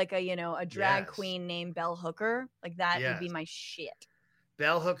hooker, a drag queen named Bell Hooker, that would be my shit.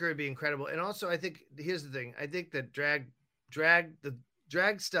 Bell Hooker would be incredible. And also, I think here's the thing. I think that the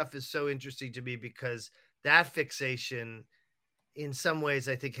drag stuff is so interesting to me because that fixation in some ways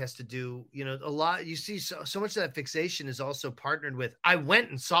I think has to do, a lot. You see so much of that fixation is also partnered with, I went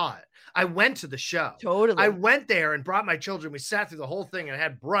and saw it. I went to the show. Totally. I went there and brought my children. We sat through the whole thing and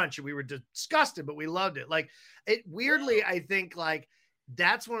had brunch and we were disgusted, but we loved it. Weirdly, I think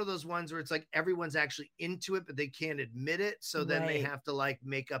that's one of those ones where it's everyone's actually into it, but they can't admit it. So then they have to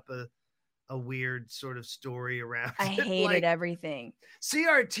make up a weird sort of story around I hated everything.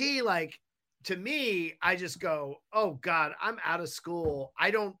 CRT, to me, I just go, oh God, I'm out of school. I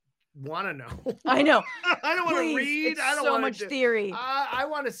don't want to know. I know. I don't want to read. I don't want much theory. I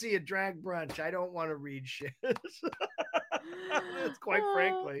want to see a drag brunch. I don't want to read shit. That's quite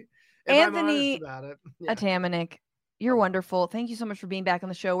frankly. If Anthony I'm honest about it. Atmanuik, you're wonderful. Thank you so much for being back on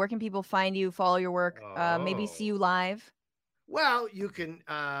the show. Where can people find you, follow your work, maybe see you live? Well, you can.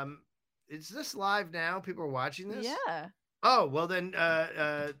 Is this live now? People are watching this? Yeah. Oh, well then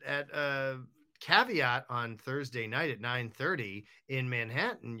at Caveat on Thursday night at 9:30 in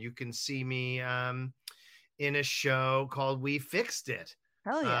Manhattan, you can see me in a show called We Fixed It.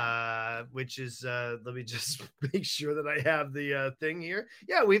 Hell yeah. Which is, let me just make sure that I have the thing here.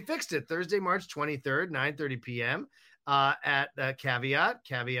 Yeah, We Fixed It, Thursday, March 23rd, 9:30 p.m. at Caveat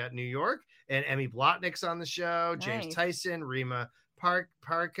New York, and Emmy Blotnick's on the show. Nice. James Tyson, Rima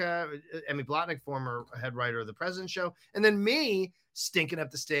Parka, Emmy Blotnick, former head writer of the President Show, and then me stinking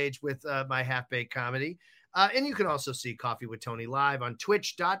up the stage with my half-baked comedy. And you can also see Coffee with Tony live on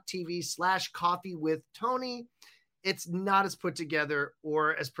twitch.tv/Coffee with Tony. It's not as put together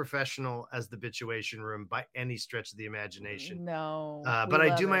or as professional as the Bitchuation Room by any stretch of the imagination. No, but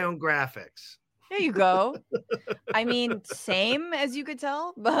I do my own graphics. There you go. I mean, same as you could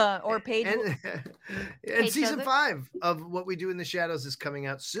tell, or Paige. And season 5 of What We Do in the Shadows is coming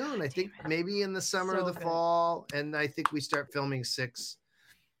out soon. I think maybe in the summer or the fall. And I think we start filming 6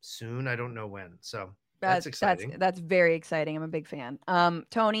 soon. I don't know when. So that's exciting. That's very exciting. I'm a big fan.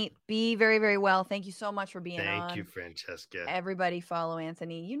 Tony, be very, very well. Thank you so much for being on. Thank you, Francesca. Everybody follow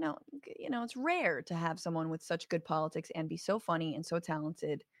Anthony. You know, it's rare to have someone with such good politics and be so funny and so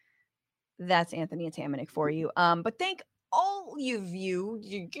talented. That's Anthony Atmanuik for you. But thank all of you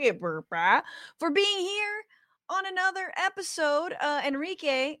for being here on another episode.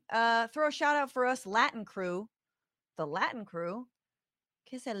 Enrique, throw a shout out for us, Latin crew. The Latin crew?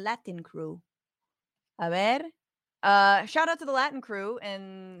 ¿Qué es el Latin crew? A ver. Shout out to the Latin crew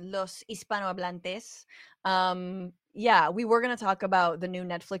and los hispanohablantes. Yeah, we were going to talk about the new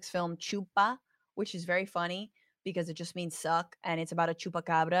Netflix film Chupa, which is very funny because it just means suck, and it's about a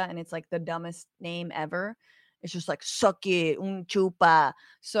chupacabra, and it's like the dumbest name ever. It's just like, suck it, un chupa.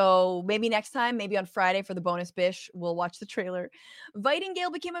 So maybe next time, maybe on Friday for the bonus bish, we'll watch the trailer.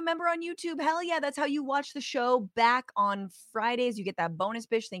 Vitingale became a member on YouTube. Hell yeah, that's how you watch the show back on Fridays. You get that bonus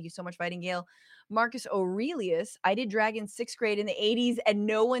bish. Thank you so much, Vitingale. Marcus Aurelius, I did Dragon 6th grade in the 80s, and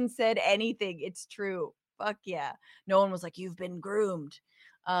no one said anything. It's true. Fuck yeah. No one was like, you've been groomed.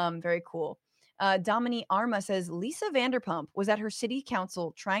 Very cool. Dominique Arma says, Lisa Vanderpump was at her city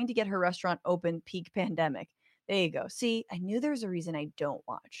council trying to get her restaurant open peak pandemic. There you go. See, I knew there was a reason I don't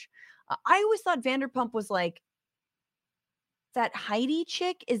watch. I always thought Vanderpump was like that Heidi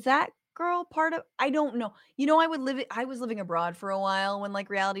chick. Is that girl part of? I don't know. I was living abroad for a while when like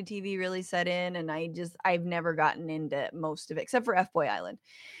reality TV really set in, and I've never gotten into most of it except for F-Boy Island.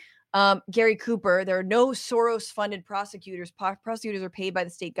 Gary Cooper, there are no Soros-funded prosecutors. Prosecutors are paid by the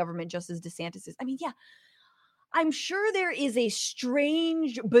state government, just as DeSantis is. I mean, yeah, I'm sure there is a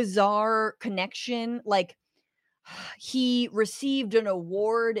strange, bizarre connection. Like, he received an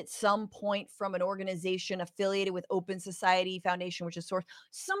award at some point from an organization affiliated with Open Society Foundation, which is Soros,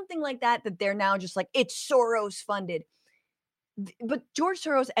 something like that they're now just like, it's Soros-funded. But George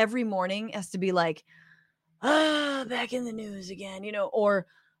Soros every morning has to be like, back in the news again, or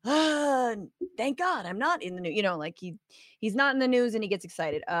thank God I'm not in the news. Like he's not in the news and he gets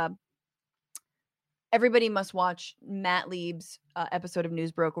excited. Everybody must watch Matt Lieb's episode of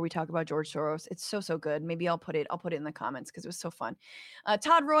Newsbroke where we talk about George Soros. It's so good. Maybe I'll put it in the comments because it was so fun.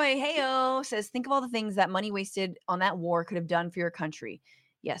 Todd Roy, heyo, says, think of all the things that money wasted on that war could have done for your country.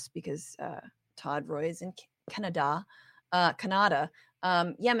 Yes, because Todd Roy is in Canada.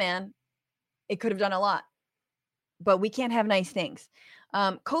 Yeah, man, it could have done a lot. But we can't have nice things.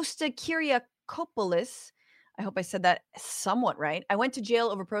 Costa Kyriakopoulos, I hope I said that somewhat right. I went to jail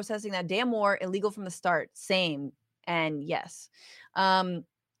over protesting that damn war, illegal from the start. Same. And yes.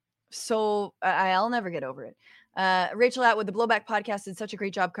 So I'll never get over it. Rachel Atwood, the Blowback podcast, did such a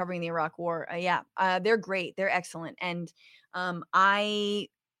great job covering the Iraq war. They're great. They're excellent. And I'm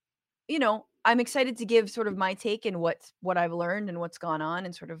excited to give sort of my take and what I've learned and what's gone on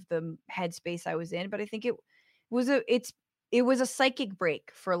and sort of the headspace I was in. But I think it was a psychic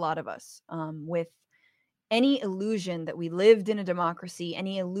break for a lot of us, with any illusion that we lived in a democracy,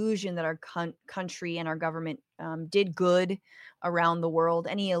 any illusion that our country and our government did good around the world,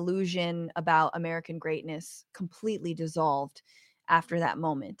 any illusion about American greatness completely dissolved after that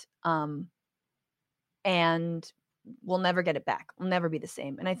moment. And we'll never get it back. We'll never be the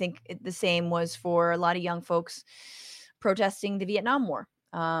same. And I think the same was for a lot of young folks protesting the Vietnam War.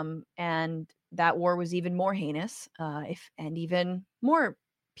 And that war was even more heinous, and even more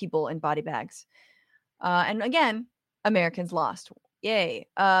people in body bags. And again, Americans lost. Yay.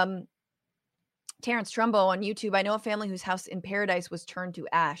 Terrence Trumbo on YouTube. I know a family whose house in paradise was turned to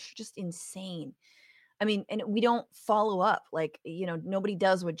ash. Just insane. I mean, and we don't follow up. Like, nobody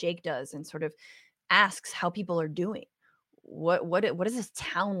does what Jake does and sort of asks how people are doing. What is this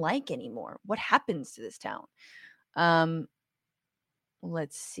town like anymore? What happens to this town?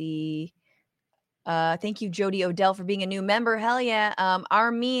 Let's see. Thank you, Jody Odell, for being a new member. Hell yeah.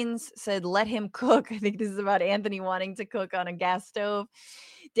 Our Means said, let him cook. I think this is about Anthony wanting to cook on a gas stove.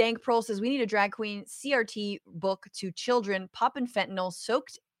 Dank Pearl says, we need a drag queen CRT book to children. Poppin' fentanyl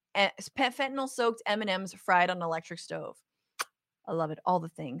soaked fentanyl-soaked M&Ms fried on an electric stove. I love it. All the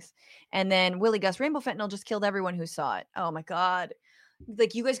things. And then Willie Gus Rainbow Fentanyl just killed everyone who saw it. Oh my God.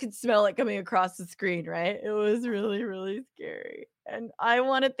 Like you guys could smell it coming across the screen, right? It was really, really scary. And I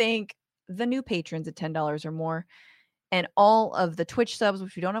want to thank the new patrons at $10 or more and all of the Twitch subs,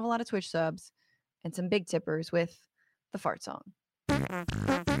 which we don't have a lot of Twitch subs, and some big tippers with the fart song.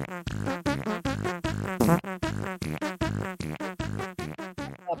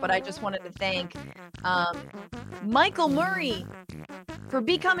 But I just wanted to thank Michael Murray for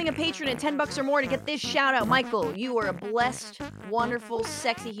becoming a patron at $10 or more to get this shout out. Michael, you are a blessed, wonderful,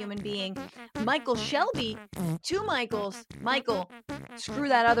 sexy human being. Michael Shelby, 2 Michaels. Michael, screw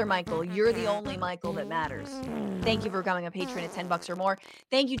that other Michael. You're the only Michael that matters. Thank you for becoming a patron at $10 or more.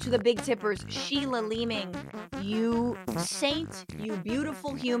 Thank you to the big tippers, Sheila Leeming, you saint, you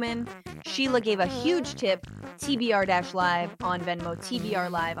beautiful human. Sheila gave a huge tip, TBR-Live on Venmo,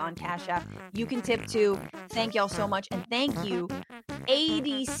 TBR Live on Cash App. You can tip too. Thank y'all so much. And thank you,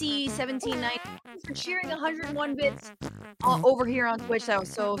 ADC 1790, for cheering 101 bits over here on Twitch. That was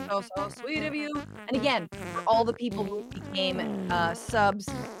so sweet of you. And again, for all the people who became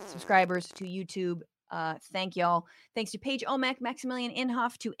subscribers to YouTube, thank y'all. Thanks to Paige Omek, Maximilian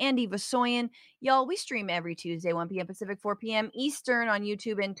Inhofe, to Andy Vasoyan. Y'all, we stream every Tuesday, 1 p.m. Pacific, 4 p.m. Eastern on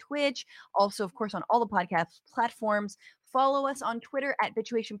YouTube and Twitch. Also, of course, on all the podcast platforms. Follow us on Twitter at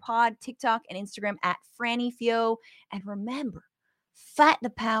BitchuationPod, TikTok, and Instagram at FrannyFio. And remember, fight the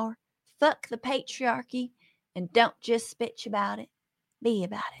power, fuck the patriarchy, and don't just bitch about it. Be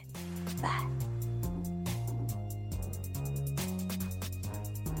about it. Bye.